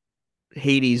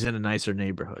Hades in a nicer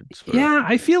neighborhood? Yeah,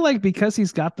 I feel like because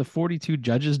he's got the 42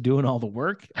 judges doing all the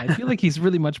work, I feel like he's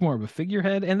really much more of a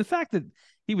figurehead. And the fact that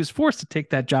he was forced to take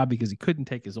that job because he couldn't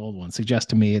take his old one suggests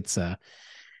to me it's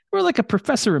we're like a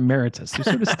professor emeritus who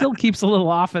sort of still keeps a little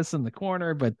office in the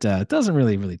corner, but doesn't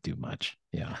really do much.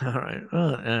 Yeah. All right.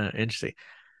 Well, interesting.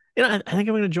 I think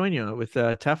I'm going to join you with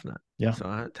Tefnut. Yeah. So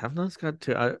Tefnut's got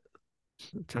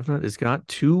Tefnut has got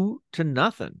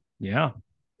 2-0. Yeah.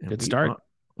 Good start.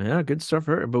 Good start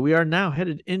for her. But we are now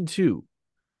headed into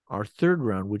our third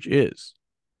round, which is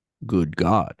Good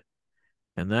God.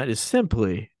 And that is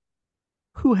simply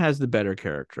who has the better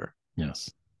character.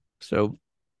 Yes. So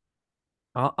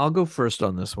I'll go first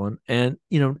on this one. And,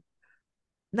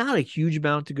 not a huge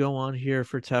amount to go on here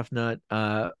for Tefnut.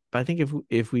 But I think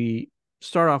if we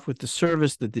start off with the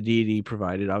service that the deity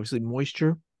provided, obviously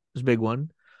moisture is a big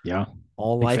one. Yeah.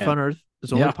 All big life fan. on Earth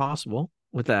is only possible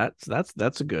with that. So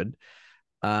that's a good.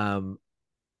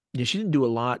 She didn't do a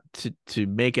lot to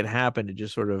make it happen. It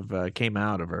just sort of came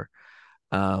out of her.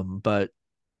 But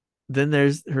then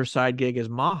there's her side gig as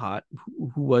Mahat,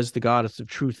 who was the goddess of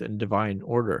truth and divine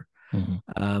order.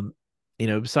 Mm-hmm.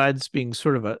 Besides being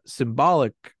sort of a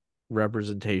symbolic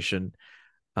representation,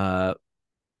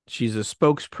 she's a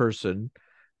spokesperson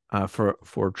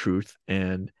for truth.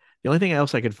 And the only thing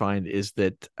else I could find is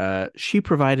that she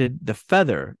provided the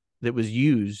feather that was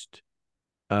used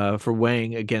for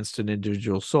weighing against an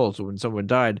individual soul. So when someone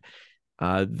died,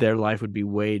 their life would be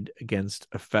weighed against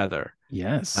a feather.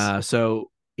 Yes.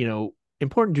 So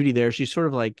important duty there. She's sort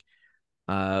of like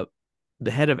the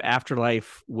head of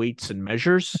afterlife weights and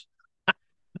measures.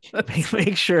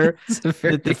 make sure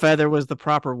that the feather was the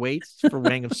proper weights for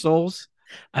weighing of souls.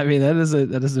 I mean, that is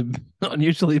a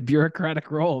unusually bureaucratic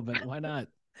role, but why not?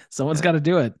 Someone's got to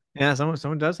do it. Yeah,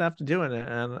 someone does have to do it,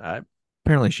 and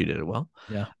apparently she did it well.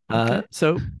 Yeah. Okay.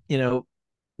 So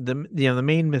the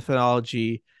main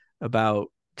mythology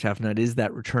about Tefnut is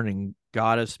that returning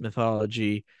goddess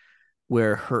mythology,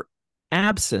 where her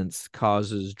absence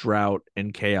causes drought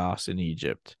and chaos in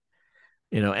Egypt.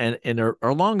 And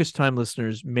our longest time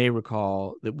listeners may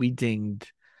recall that we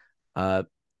dinged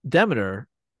Demeter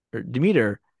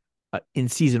in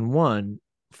season 1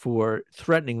 for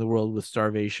threatening the world with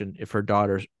starvation if her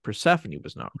daughter Persephone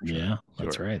was not returned. Yeah,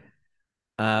 that's right.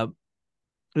 But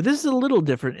this is a little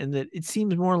different in that it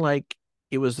seems more like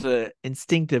it was an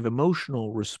instinctive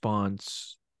emotional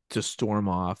response to storm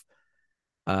off.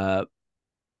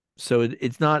 So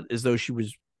it's not as though she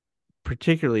was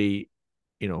particularly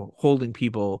holding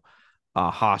people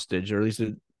hostage, or at least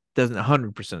it doesn't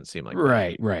 100% seem like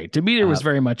that. Right. Demeter was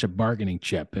very much a bargaining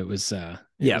chip. It was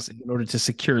was in order to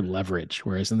secure leverage,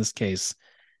 whereas in this case,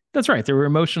 that's right. There were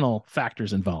emotional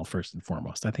factors involved first and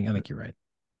foremost. I think you're right.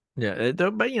 Yeah,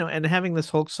 but and having this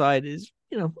Hulk side is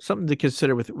something to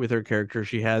consider with her character.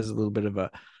 She has a little bit of a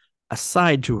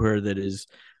side to her that is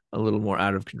a little more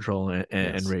out of control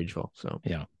and rageful. So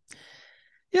yeah,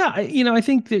 I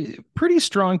think the pretty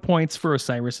strong points for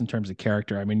Osiris in terms of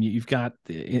character. I mean, you've got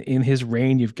in his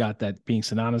reign, you've got that being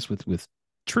synonymous with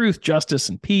truth, justice,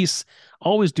 and peace,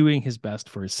 always doing his best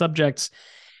for his subjects.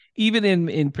 Even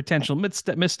in potential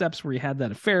missteps where he had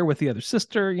that affair with the other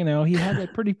sister, he had a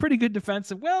pretty good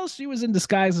defense of, well, she was in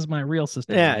disguise as my real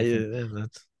sister.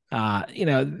 That's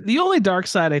the only dark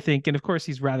side, I think, and of course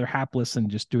he's rather hapless and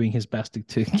just doing his best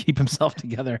to keep himself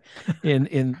together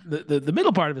in the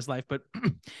middle part of his life. But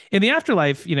in the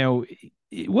afterlife,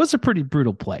 it was a pretty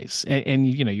brutal place. And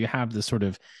you have this sort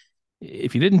of,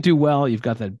 if you didn't do well, you've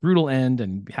got that brutal end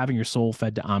and having your soul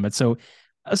fed to Amit. So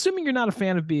assuming you're not a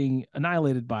fan of being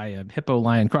annihilated by a hippo,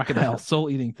 lion, crocodile,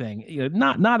 soul-eating thing,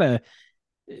 not a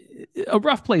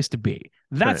rough place to be.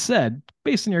 That said,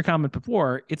 based on your comment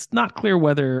before, it's not clear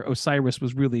whether Osiris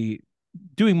was really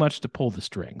doing much to pull the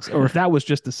strings, or if that was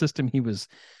just the system he was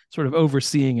sort of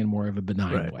overseeing in more of a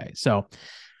benign way. So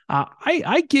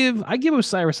I give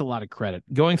Osiris a lot of credit,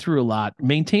 going through a lot,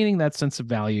 maintaining that sense of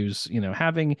values,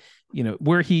 having,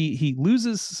 where he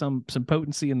loses some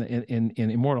potency in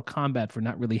Immortal Combat for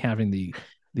not really having the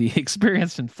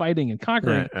experience in fighting and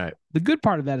conquering. Right. The good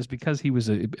part of that is because he was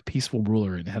a peaceful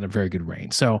ruler and had a very good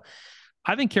reign. So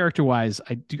I think character-wise,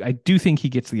 I do think he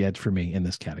gets the edge for me in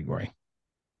this category.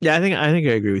 Yeah, I think I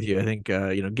agree with you. I think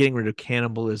getting rid of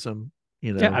cannibalism.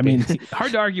 I mean,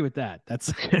 hard to argue with that. That's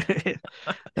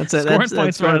that's going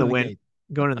in the win,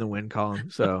 going in the win column.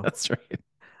 So that's right.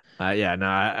 I'm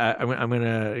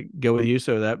gonna go with you.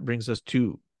 So that brings us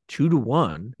to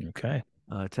 2-1. Okay.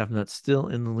 Tefnut's still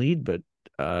in the lead, but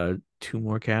 2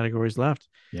 more categories left.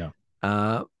 Yeah.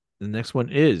 The next one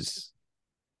is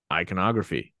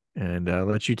iconography, and I'll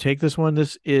let you take this one.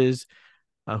 This is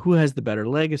who has the better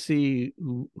legacy,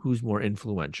 who's more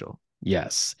influential.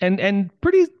 Yes, and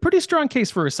pretty strong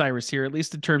case for Osiris here, at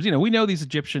least in terms, we know these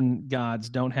Egyptian gods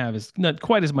don't have not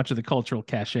quite as much of the cultural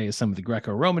cachet as some of the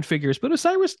Greco-Roman figures, but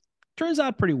Osiris turns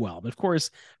out pretty well. But of course,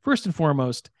 first and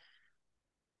foremost,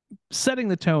 setting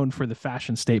the tone for the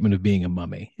fashion statement of being a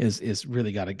mummy is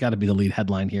really got to be the lead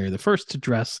headline here. The first to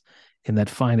dress in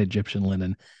that fine Egyptian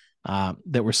linen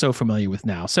that we're so familiar with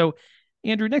now. So,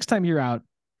 Andrew, next time you're out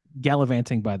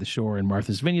gallivanting by the shore in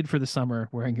Martha's Vineyard for the summer,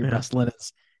 wearing your best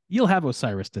linens, you'll have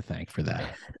Osiris to thank for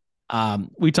that.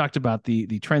 We talked about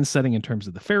the trend setting in terms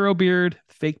of the pharaoh beard,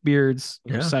 fake beards.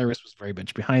 Osiris was very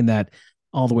much behind that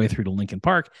all the way through to Lincoln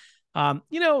Park.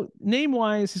 Name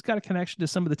wise, he's got a connection to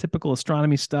some of the typical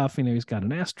astronomy stuff. He's got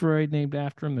an asteroid named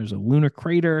after him. There's a lunar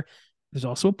crater. There's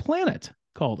also a planet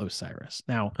called Osiris.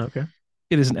 Now,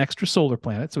 it is an extrasolar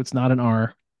planet, so it's not in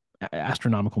our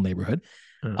astronomical neighborhood.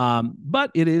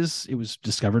 But it was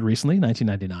discovered recently,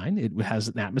 1999. It has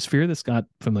an atmosphere that's got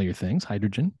familiar things: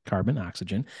 hydrogen, carbon,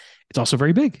 oxygen. It's also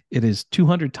very big. It is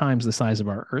 200 times the size of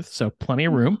our Earth, so plenty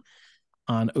of room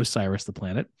on Osiris, the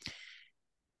planet.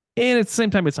 And at the same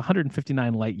time, it's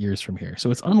 159 light years from here, so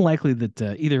it's unlikely that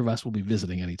either of us will be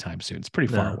visiting anytime soon. It's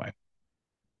pretty far away.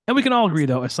 And we can all agree,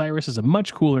 though, Osiris is a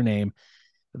much cooler name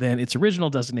than its original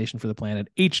designation for the planet,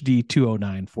 HD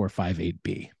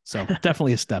 209458b. So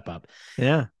definitely a step up.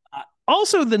 Yeah.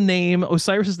 Also, the name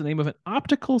Osiris is the name of an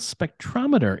optical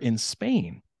spectrometer in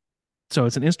Spain. So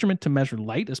it's an instrument to measure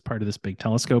light as part of this big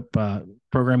telescope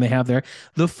program they have there.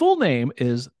 The full name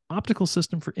is Optical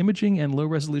System for Imaging and Low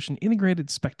Resolution Integrated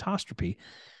Spectroscopy.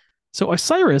 So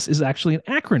Osiris is actually an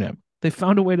acronym. They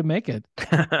found a way to make it.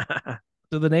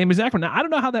 So the name is acronym. Now, I don't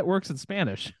know how that works in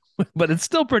Spanish, but it's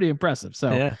still pretty impressive.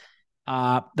 So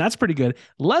that's pretty good.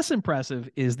 Less impressive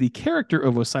is the character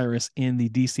of Osiris in the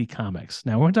DC comics.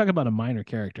 Now, we're going to talk about a minor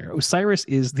character. Osiris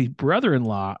is the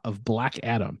brother-in-law of Black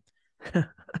Adam.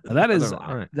 That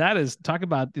is talk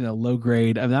about low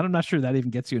grade. I mean, I'm not sure that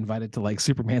even gets you invited to like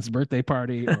Superman's birthday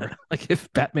party, or like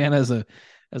if Batman has a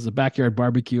backyard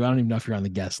barbecue. I don't even know if you're on the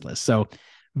guest list. So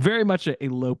very much a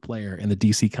low player in the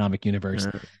DC comic universe.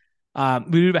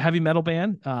 We do have a heavy metal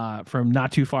band from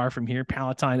not too far from here,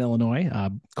 Palatine, Illinois,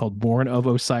 called Born of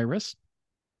Osiris.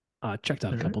 Checked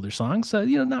out a couple of their songs.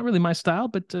 Not really my style,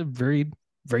 but very,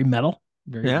 very metal,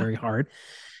 very hard.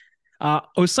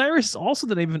 Osiris is also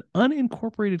the name of an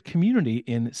unincorporated community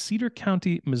in Cedar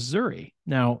County, Missouri.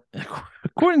 Now,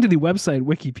 according to the website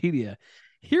Wikipedia,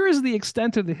 here is the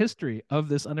extent of the history of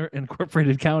this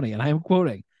unincorporated county, and I am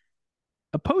quoting.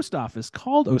 A post office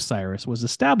called Osiris was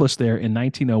established there in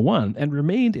 1901 and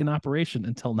remained in operation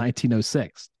until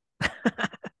 1906.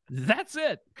 That's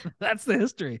it. That's the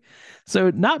history. So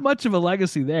not much of a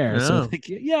legacy there. No.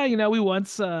 So we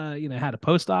once had a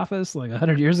post office like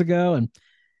 100 years ago and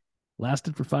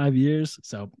lasted for 5 years.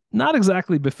 So not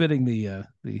exactly befitting the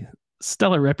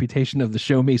stellar reputation of the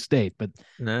Show Me state, but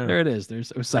there it is.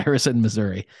 There's Osiris in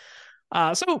Missouri.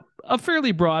 So a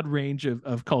fairly broad range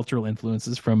of cultural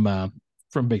influences from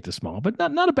big to small, but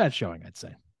not a bad showing, I'd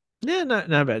say. Yeah, not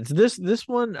bad. So this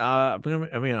one, I'm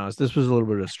being honest, this was a little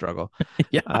bit of a struggle.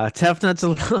 Yeah. Tefnut's a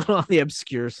little on the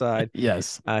obscure side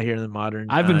Yes. here in the modern.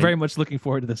 I've been very much looking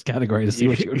forward to this category to see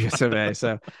what you would find. survey.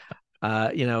 So,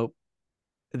 you know,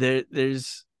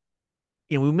 there's,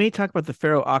 you know, we may talk about the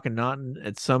pharaoh Akhenaten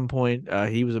at some point.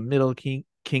 He was a Middle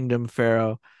Kingdom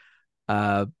pharaoh,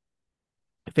 uh,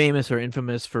 famous or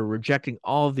infamous for rejecting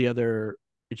all of the other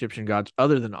Egyptian gods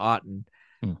other than Aten.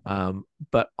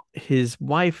 But his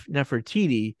wife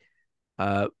Nefertiti,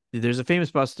 there's a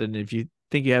famous bust, and if you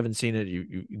think you haven't seen it,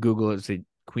 you Google it, say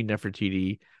Queen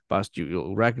Nefertiti bust,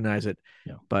 you'll recognize it.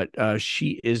 Yeah. But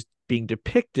she is being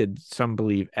depicted, some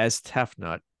believe, as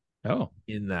Tefnut. Oh,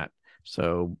 in that.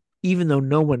 So even though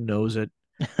no one knows it,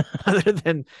 other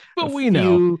than but we few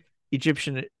know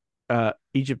Egyptian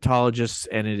Egyptologists,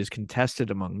 and it is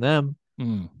contested among them,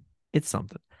 it's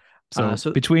something.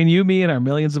 So between you, me, and our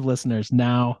millions of listeners,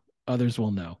 now others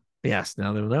will know. Yes,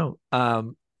 now they'll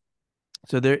know.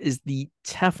 So there is the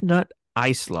Tefnut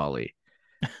Ice Lolly,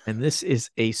 and this is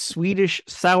a Swedish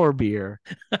sour beer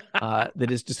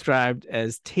that is described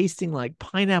as tasting like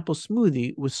pineapple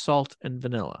smoothie with salt and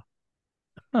vanilla.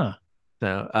 Huh.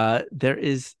 So there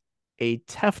is a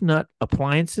Tefnut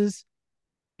Appliances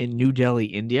in New Delhi,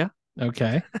 India.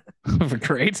 Okay.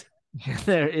 Great.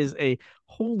 There is a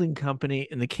holding company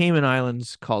in the Cayman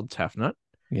Islands called Tefnut.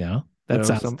 Yeah. That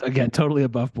sounds, again, totally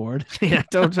above board. Yeah,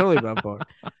 totally above board.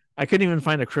 I couldn't even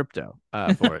find a crypto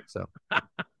for it.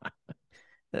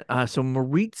 So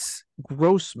Moritz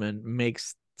Grossman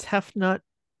makes Tefnut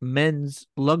men's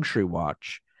luxury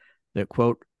watch that,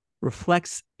 quote,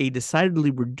 reflects a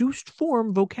decidedly reduced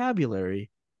form vocabulary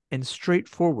and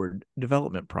straightforward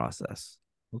development process.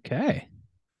 Okay.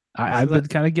 I've been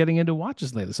kind of getting into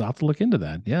watches lately, so I'll have to look into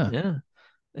that. Yeah. Yeah.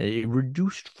 A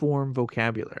reduced form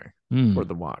vocabulary for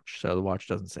the watch. So the watch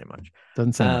doesn't say much.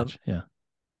 Doesn't say much. Yeah.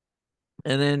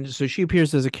 And then, so she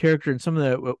appears as a character in some of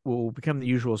the will become the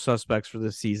usual suspects for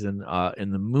this season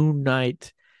in the Moon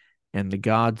Knight and the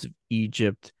Gods of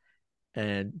Egypt.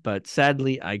 But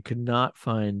sadly, I could not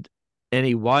find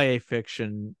any YA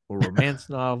fiction or romance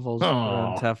novels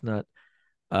around Tefnut.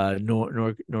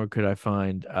 Nor could I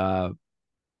find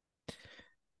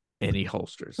any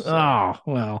holsters. So. Oh,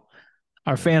 well,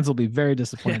 our fans will be very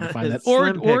disappointed to find that.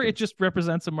 Or it just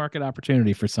represents a market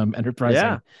opportunity for some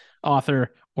enterprising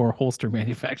author or holster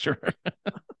manufacturer.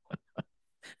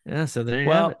 Yeah, so there you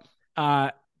have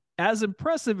it. As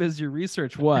impressive as your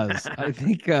research was, I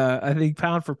think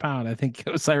pound for pound, I think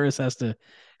Osiris has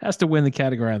to win the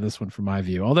category on this one from my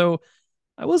view. Although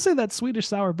I will say that Swedish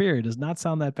sour beer does not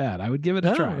sound that bad. I would give it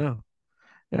a try. No.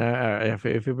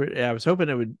 I was hoping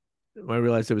it would. When I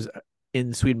realized it was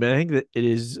in Sweden, but I think that it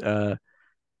is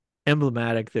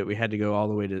emblematic that we had to go all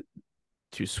the way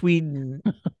to Sweden,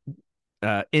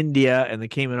 India, and the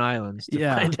Cayman Islands to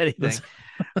find anything.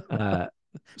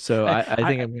 So I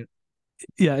think I'm.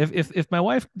 Yeah, if my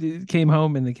wife came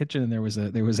home in the kitchen and there was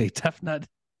a Tefnut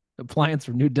appliance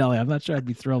from New Delhi, I'm not sure I'd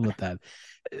be thrilled with that.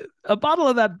 A bottle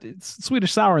of that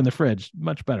Swedish sour in the fridge,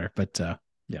 much better. But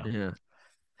yeah.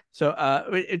 So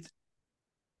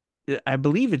I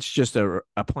believe it's just a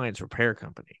appliance repair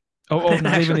company. Oh,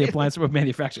 not even the appliance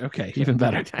manufacturer. Okay, even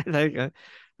better.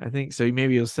 I think so.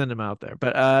 Maybe you'll send them out there.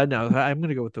 But no, I'm going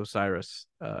to go with Osiris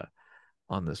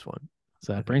on this one.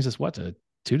 So that brings us to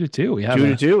 2-2. We have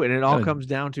 2-2, and it all comes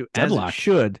down to deadlock. As it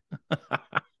should.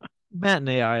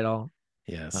 Matinee Idol.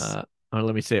 Yes. Or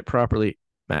let me say it properly.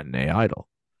 Matinee Idol.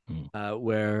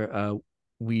 Where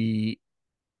we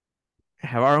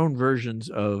have our own versions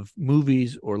of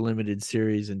movies or limited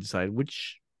series and decide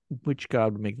which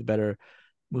god would make the better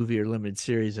movie or limited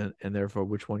series, and therefore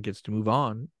which one gets to move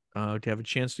on to have a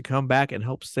chance to come back and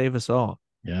help save us all.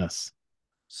 Yes.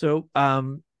 So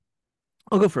I'll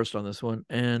go first on this one,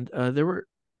 and there were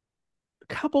a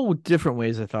couple of different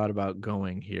ways I thought about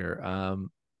going here.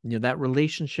 That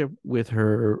relationship with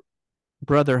her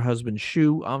brother husband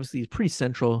Shu obviously is pretty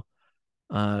central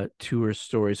to her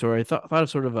story. So I thought of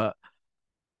sort of a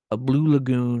Blue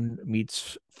Lagoon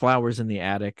meets Flowers in the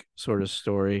Attic sort of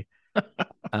story.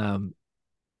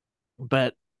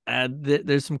 But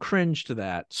there's some cringe to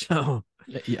that. So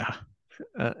yeah,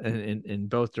 in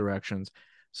both directions.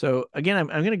 So again, I'm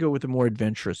going to go with the more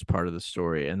adventurous part of the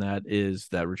story, and that is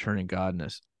that returning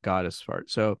goddess part.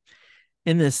 So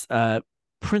in this,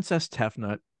 Princess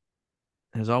Tefnut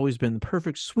has always been the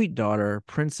perfect sweet daughter,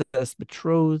 princess,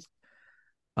 betrothed,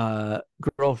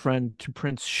 girlfriend to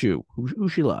Prince Shu, who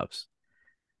she loves.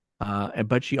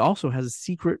 But she also has a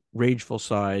secret rageful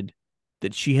side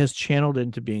that she has channeled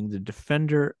into being the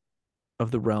defender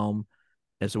of the realm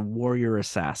as a warrior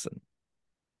assassin.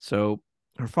 So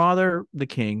her father, the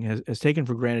king, has taken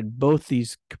for granted both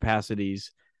these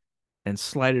capacities and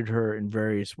slighted her in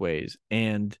various ways.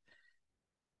 And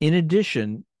in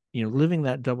addition, living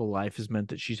that double life has meant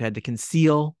that she's had to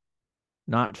conceal,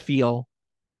 not feel,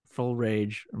 full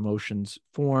rage, emotions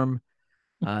form.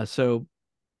 So,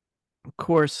 of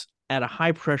course, at a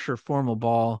high pressure formal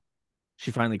ball,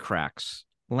 she finally cracks,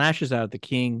 lashes out at the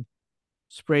king,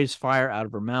 sprays fire out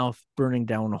of her mouth, burning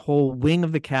down a whole wing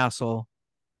of the castle,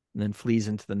 and then flees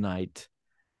into the night,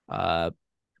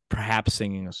 perhaps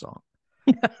singing a song.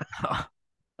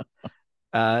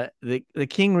 The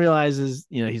king realizes,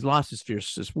 he's lost his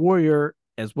fiercest warrior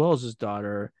as well as his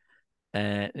daughter,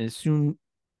 and it soon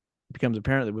becomes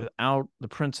apparent that without the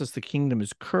princess, the kingdom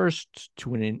is cursed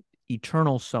to an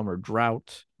eternal summer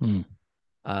drought.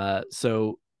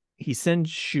 So he sends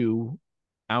Shu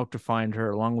out to find her,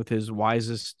 along with his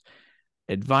wisest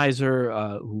advisor,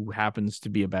 who happens to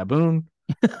be a baboon.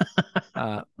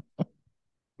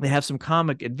 They have some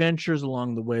comic adventures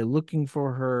along the way looking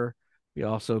for her. We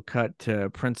also cut to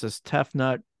Princess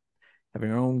Tefnut having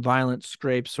her own violent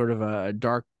scrapes, sort of a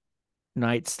Dark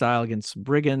Knight style against some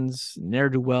brigands,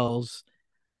 ne'er-do-wells,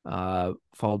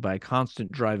 followed by a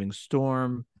constant driving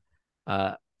storm.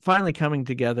 Finally coming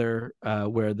together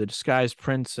where the disguised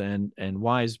prince and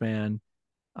wise man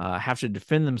have to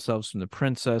defend themselves from the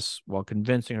princess while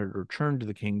convincing her to return to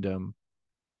the kingdom,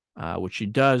 which she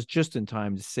does just in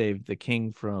time to save the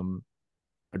king from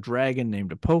a dragon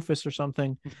named Apophis or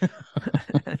something.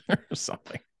 Or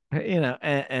something.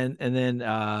 And then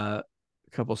a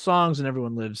couple songs and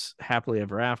everyone lives happily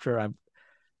ever after.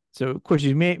 So of course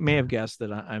you may have guessed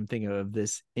that I'm thinking of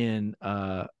this in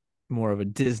more of a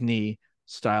Disney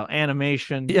style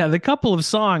animation. Yeah, the couple of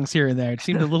songs here and there, it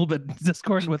seemed a little bit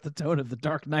discordant with the tone of the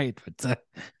Dark Knight, but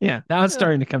now it's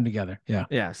starting to come together.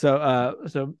 Yeah. So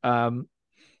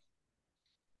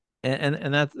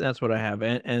and that's what I have.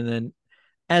 And then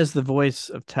as the voice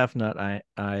of Tefnut,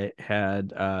 I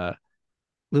had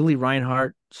Lily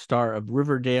Reinhart, star of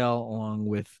Riverdale, along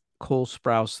with Cole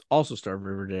Sprouse, also star of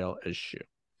Riverdale, as Shu.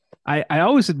 I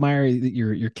always admire that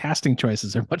your casting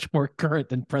choices are much more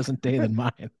current and present day than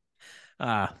mine.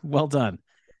 Well done.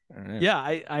 Yeah,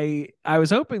 I was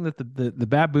hoping that the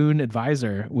baboon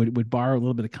advisor would borrow a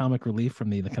little bit of comic relief from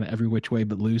the kind of every which way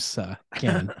but loose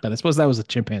canon, but I suppose that was a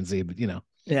chimpanzee. But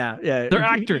yeah, they're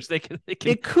actors. They can.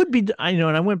 It could be. I know,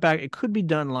 and I went back. It could be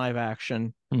done live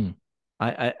action.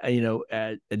 I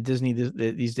at Disney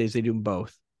these days they do them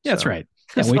both. Yeah, that's right.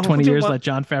 Yeah, wait 20 years, let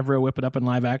Jon Favreau whip it up in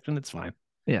live action. It's fine.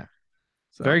 Yeah,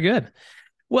 very good.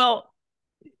 Well,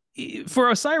 for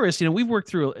Osiris, we've worked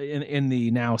through in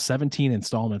the now 17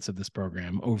 installments of this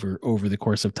program over the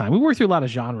course of time. We worked through a lot of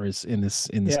genres in this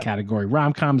category: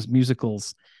 rom-coms,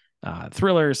 musicals,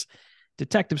 thrillers,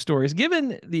 detective stories.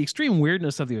 Given the extreme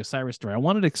weirdness of the Osiris story, I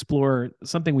wanted to explore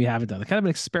something we haven't done, kind of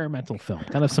an experimental film,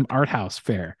 kind of some art house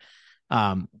fare.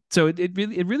 So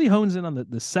it really hones in on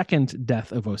the second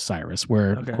death of Osiris,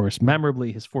 where of course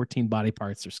memorably his 14 body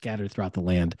parts are scattered throughout the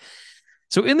land.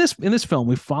 So in this film,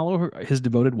 we follow his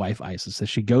devoted wife Isis as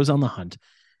she goes on the hunt,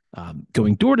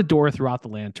 going door to door throughout the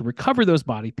land to recover those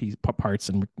body parts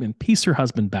and piece her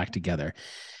husband back together.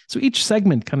 So each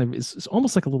segment kind of is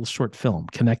almost like a little short film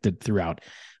connected throughout,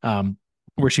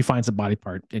 where she finds a body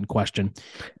part in question,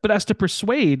 but has to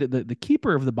persuade the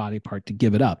keeper of the body part to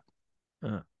give it up,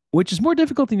 which is more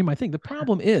difficult than you might think. The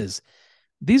problem is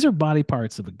these are body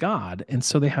parts of a god, and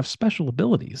so they have special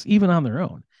abilities even on their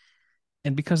own.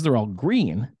 And because they're all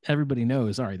green, everybody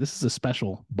knows, all right, this is a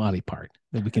special body part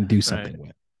that we can do something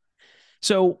with.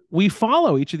 So we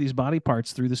follow each of these body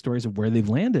parts through the stories of where they've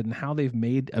landed and how they've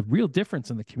made a real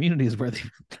difference in the communities where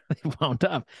they've wound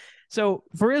up. So,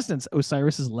 for instance,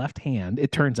 Osiris's left hand,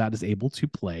 it turns out, is able to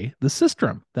play the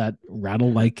sistrum, that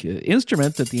rattle-like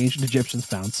instrument that the ancient Egyptians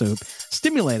found so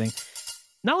stimulating.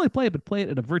 Not only play it, but play it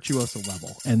at a virtuoso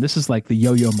level. And this is like the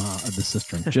yo-yo ma of the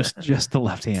sistrum, just the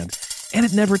left hand. And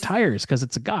it never tires because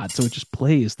it's a god. So it just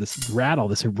plays this rattle,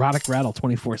 this erotic rattle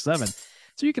 24/7.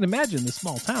 So you can imagine the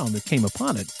small town that came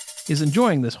upon it is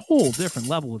enjoying this whole different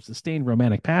level of sustained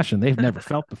romantic passion they've never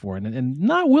felt before and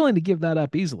not willing to give that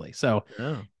up easily. So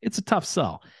it's a tough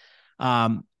sell. I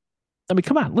mean,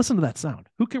 come on, listen to that sound.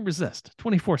 Who can resist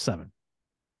 24/7?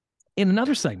 In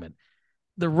another segment,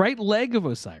 the right leg of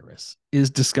Osiris is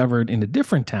discovered in a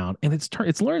different town, and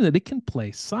it's learned that it can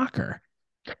play soccer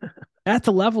at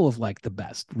the level of like the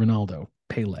best, Ronaldo,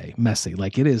 Pele, Messi.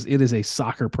 Like it is a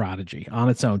soccer prodigy on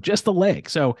its own, just the leg.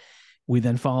 So we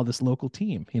then follow this local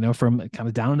team, from kind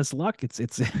of down in its luck. It's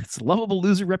a lovable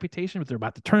loser reputation, but they're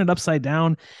about to turn it upside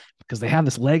down because they have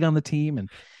this leg on the team, and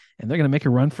they're going to make a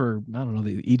run for, I don't know,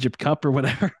 the Egypt Cup or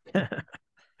whatever.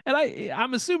 And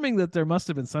I'm assuming that there must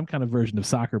have been some kind of version of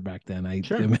soccer back then.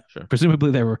 Sure.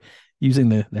 Presumably they were using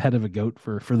the head of a goat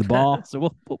for the ball.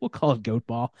 So we'll call it goat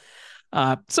ball.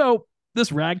 So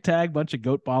this ragtag bunch of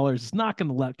goat ballers is not going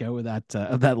to let go of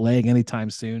that leg anytime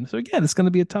soon. So again, it's going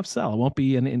to be a tough sell. It won't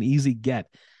be an easy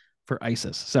get for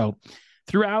Isis. So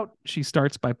throughout, she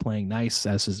starts by playing nice,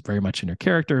 as is very much in her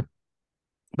character.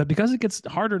 But because it gets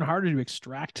harder and harder to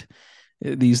extract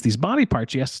these body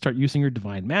parts, she has to start using her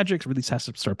divine magic. Really has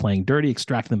to start playing dirty,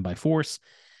 extract them by force.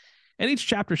 And each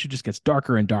chapter, she just gets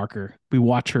darker and darker. We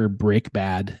watch her break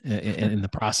bad in the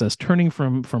process, turning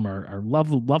from our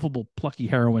lovable, plucky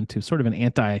heroine to sort of an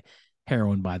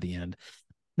anti-heroine by the end.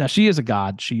 Now, she is a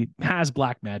god. She has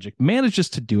black magic, manages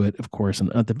to do it, of course.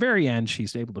 And at the very end,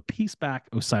 she's able to piece back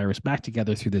Osiris back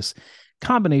together through this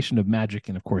combination of magic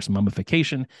and, of course,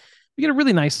 mummification. We get a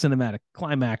really nice cinematic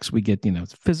climax. We get,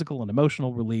 physical and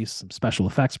emotional release, some special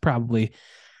effects probably.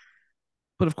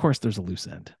 But, of course, there's a loose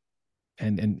end.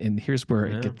 And here's where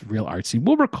it gets real artsy.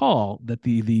 We'll recall that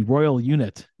the royal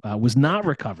unit was not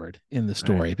recovered in the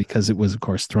story because it was, of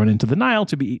course, thrown into the Nile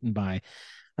to be eaten by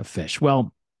a fish.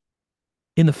 Well,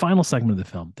 in the final segment of the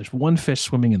film, there's one fish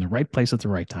swimming in the right place at the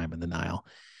right time in the Nile.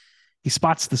 He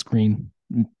spots this green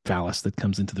phallus that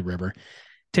comes into the river,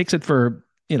 takes it for,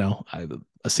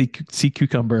 a sea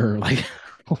cucumber or like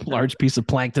a large piece of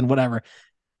plankton, whatever,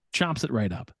 chomps it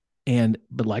right up.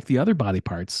 But like the other body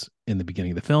parts in the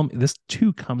beginning of the film, this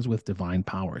too comes with divine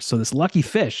powers. So this lucky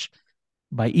fish,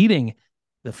 by eating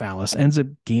the phallus, ends up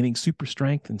gaining super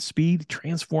strength and speed,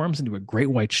 transforms into a great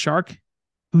white shark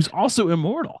who's also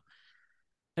immortal.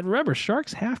 And remember,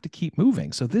 sharks have to keep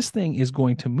moving. So this thing is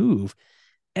going to move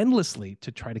endlessly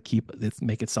to try to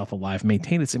make itself alive,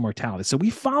 maintain its immortality. So we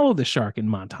follow the shark in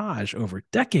montage over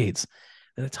decades,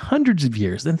 and it's hundreds of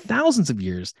years, then thousands of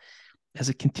years, as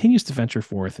it continues to venture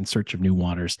forth in search of new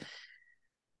waters.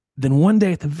 Then one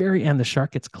day at the very end, the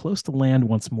shark gets close to land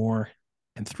once more,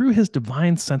 and through his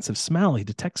divine sense of smell, he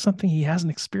detects something he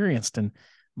hasn't experienced in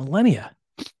millennia.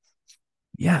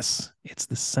 Yes, it's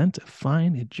the scent of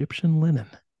fine Egyptian linen.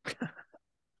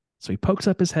 So he pokes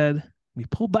up his head. We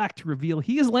pull back to reveal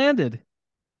he has landed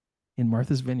in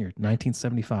Martha's Vineyard,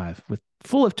 1975,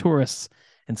 full of tourists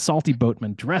and salty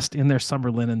boatmen dressed in their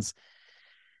summer linens.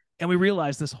 And we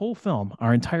realize this whole film,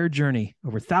 our entire journey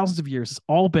over thousands of years, has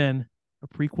all been a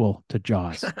prequel to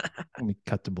Jaws. And we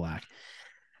cut to black.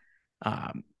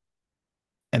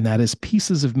 And that is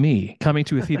Pieces of Me coming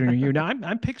to a theater near you. Now,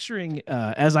 I'm picturing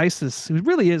as Isis, who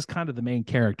really is kind of the main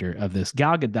character of this.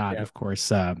 Gal Gadot, of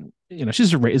course,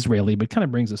 she's Israeli, but kind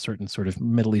of brings a certain sort of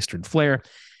Middle Eastern flair.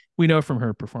 We know from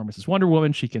her performance as Wonder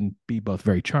Woman, she can be both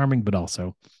very charming, but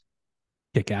also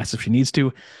kick ass if she needs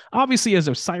to. Obviously, as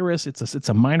Osiris, it's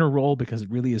a minor role because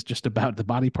it really is just about the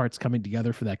body parts coming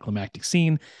together for that climactic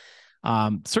scene.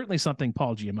 Certainly something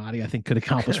Paul Giamatti, I think, could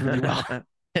accomplish really well.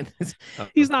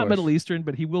 He's not Middle Eastern,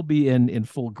 but he will be in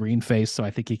full green face, so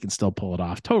I think he can still pull it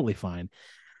off totally fine.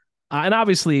 And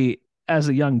obviously, as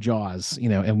a young Jaws,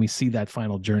 and we see that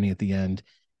final journey at the end,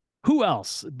 who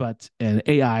else but an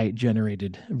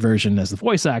AI-generated version as the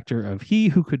voice actor of he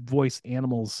who could voice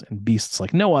animals and beasts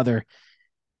like no other,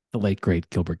 the late, great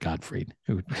Gilbert Gottfried,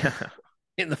 who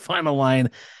in the final line,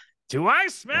 "Do I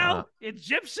smell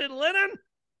Egyptian linen?"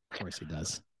 Of course he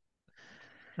does.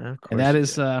 Of course, and that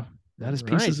is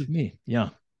Pieces of Me. Yeah.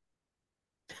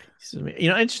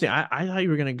 Interesting. I thought you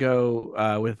were going to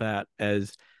go with that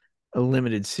as a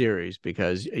limited series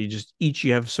because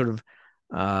you have sort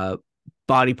of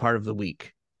body part of the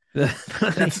week.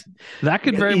 That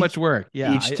could very much work.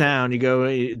 Yeah. Each town you go,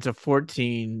 it's a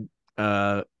 14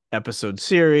 episode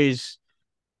series.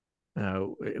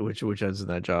 Which ends in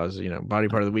that Jaws, body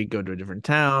part of the week, go to a different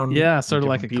town. Yeah, sort of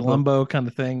like a Columbo kind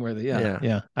of thing where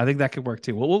yeah. I think that could work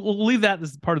too. We'll leave that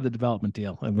as part of the development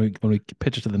deal when we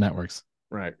pitch it to the networks.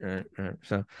 Right.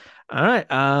 So, all right.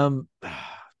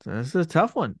 This is a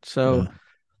tough one. So,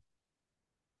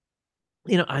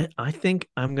 I think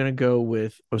I'm gonna go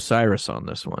with Osiris on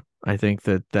this one. I think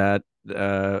that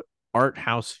art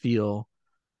house feel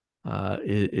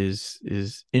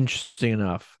is interesting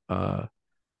enough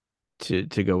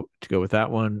to go with that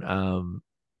one.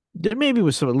 There maybe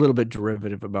was a little bit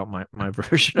derivative about my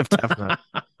version of Tefnut.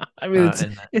 I mean,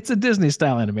 it's a Disney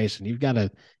style animation. You've got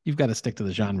to stick to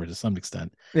the genre to some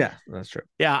extent. Yeah, that's true.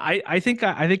 Yeah, I think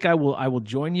I will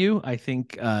join you. I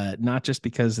think not just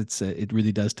because it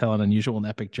really does tell an unusual and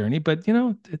epic journey, but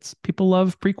it's people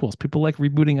love prequels. People like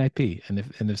rebooting IP, and if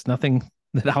there's nothing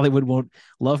that Hollywood won't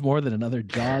love more than another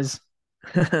Jaws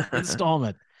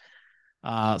installment.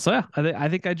 So yeah, I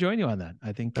think I join you on that.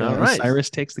 I think Osiris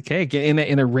takes the cake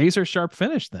in a razor sharp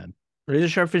finish. Then razor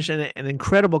sharp finish and an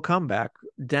incredible comeback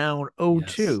down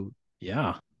 0-2.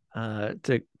 Yeah.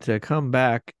 To come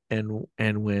back and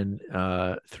win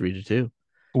 3-2.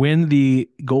 Win the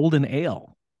Golden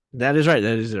Ale. That is right.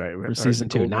 That is right. For season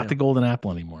 2, not the Golden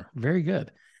Apple anymore. Very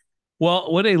good.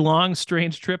 Well, what a long,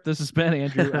 strange trip this has been,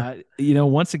 Andrew.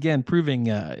 Once again, proving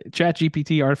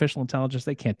ChatGPT, artificial intelligence,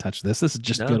 they can't touch this. This is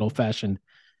just good old-fashioned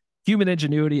human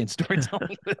ingenuity and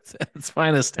storytelling at its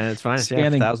finest. And it's finest,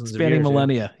 spanning thousands of years,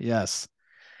 millennia. Yes.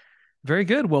 Very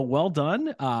good. Well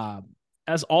done.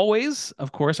 As always,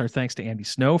 of course, our thanks to Andy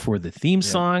Snow for the theme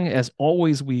song. As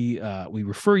always, we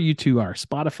refer you to our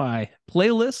Spotify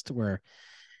playlist, where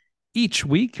each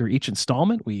week or each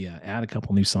installment, we add a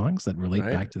couple new songs that relate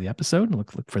back to the episode, and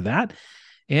look for that.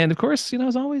 And of course,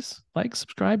 as always, like,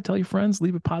 subscribe, tell your friends,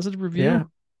 leave a positive review.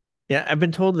 Yeah. I've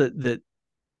been told that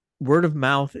word of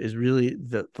mouth is really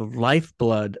the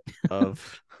lifeblood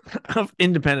of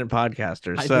independent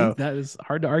podcasters. I think that is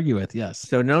hard to argue with. Yes.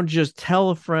 So don't just tell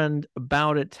a friend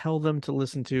about it. Tell them to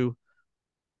listen to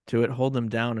it. Hold them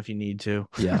down if you need to.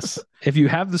 Yes. If you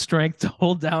have the strength to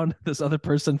hold down this other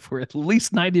person for at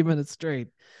least 90 minutes straight,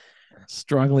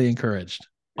 strongly encouraged.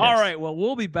 Yes. All right. Well,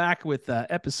 we'll be back with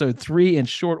episode 3 in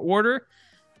short order.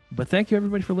 But thank you,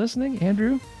 everybody, for listening.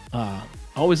 Andrew,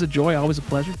 always a joy, always a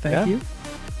pleasure. Thank you.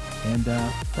 And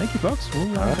thank you, folks.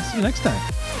 We'll see you next time.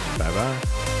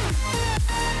 Bye-bye.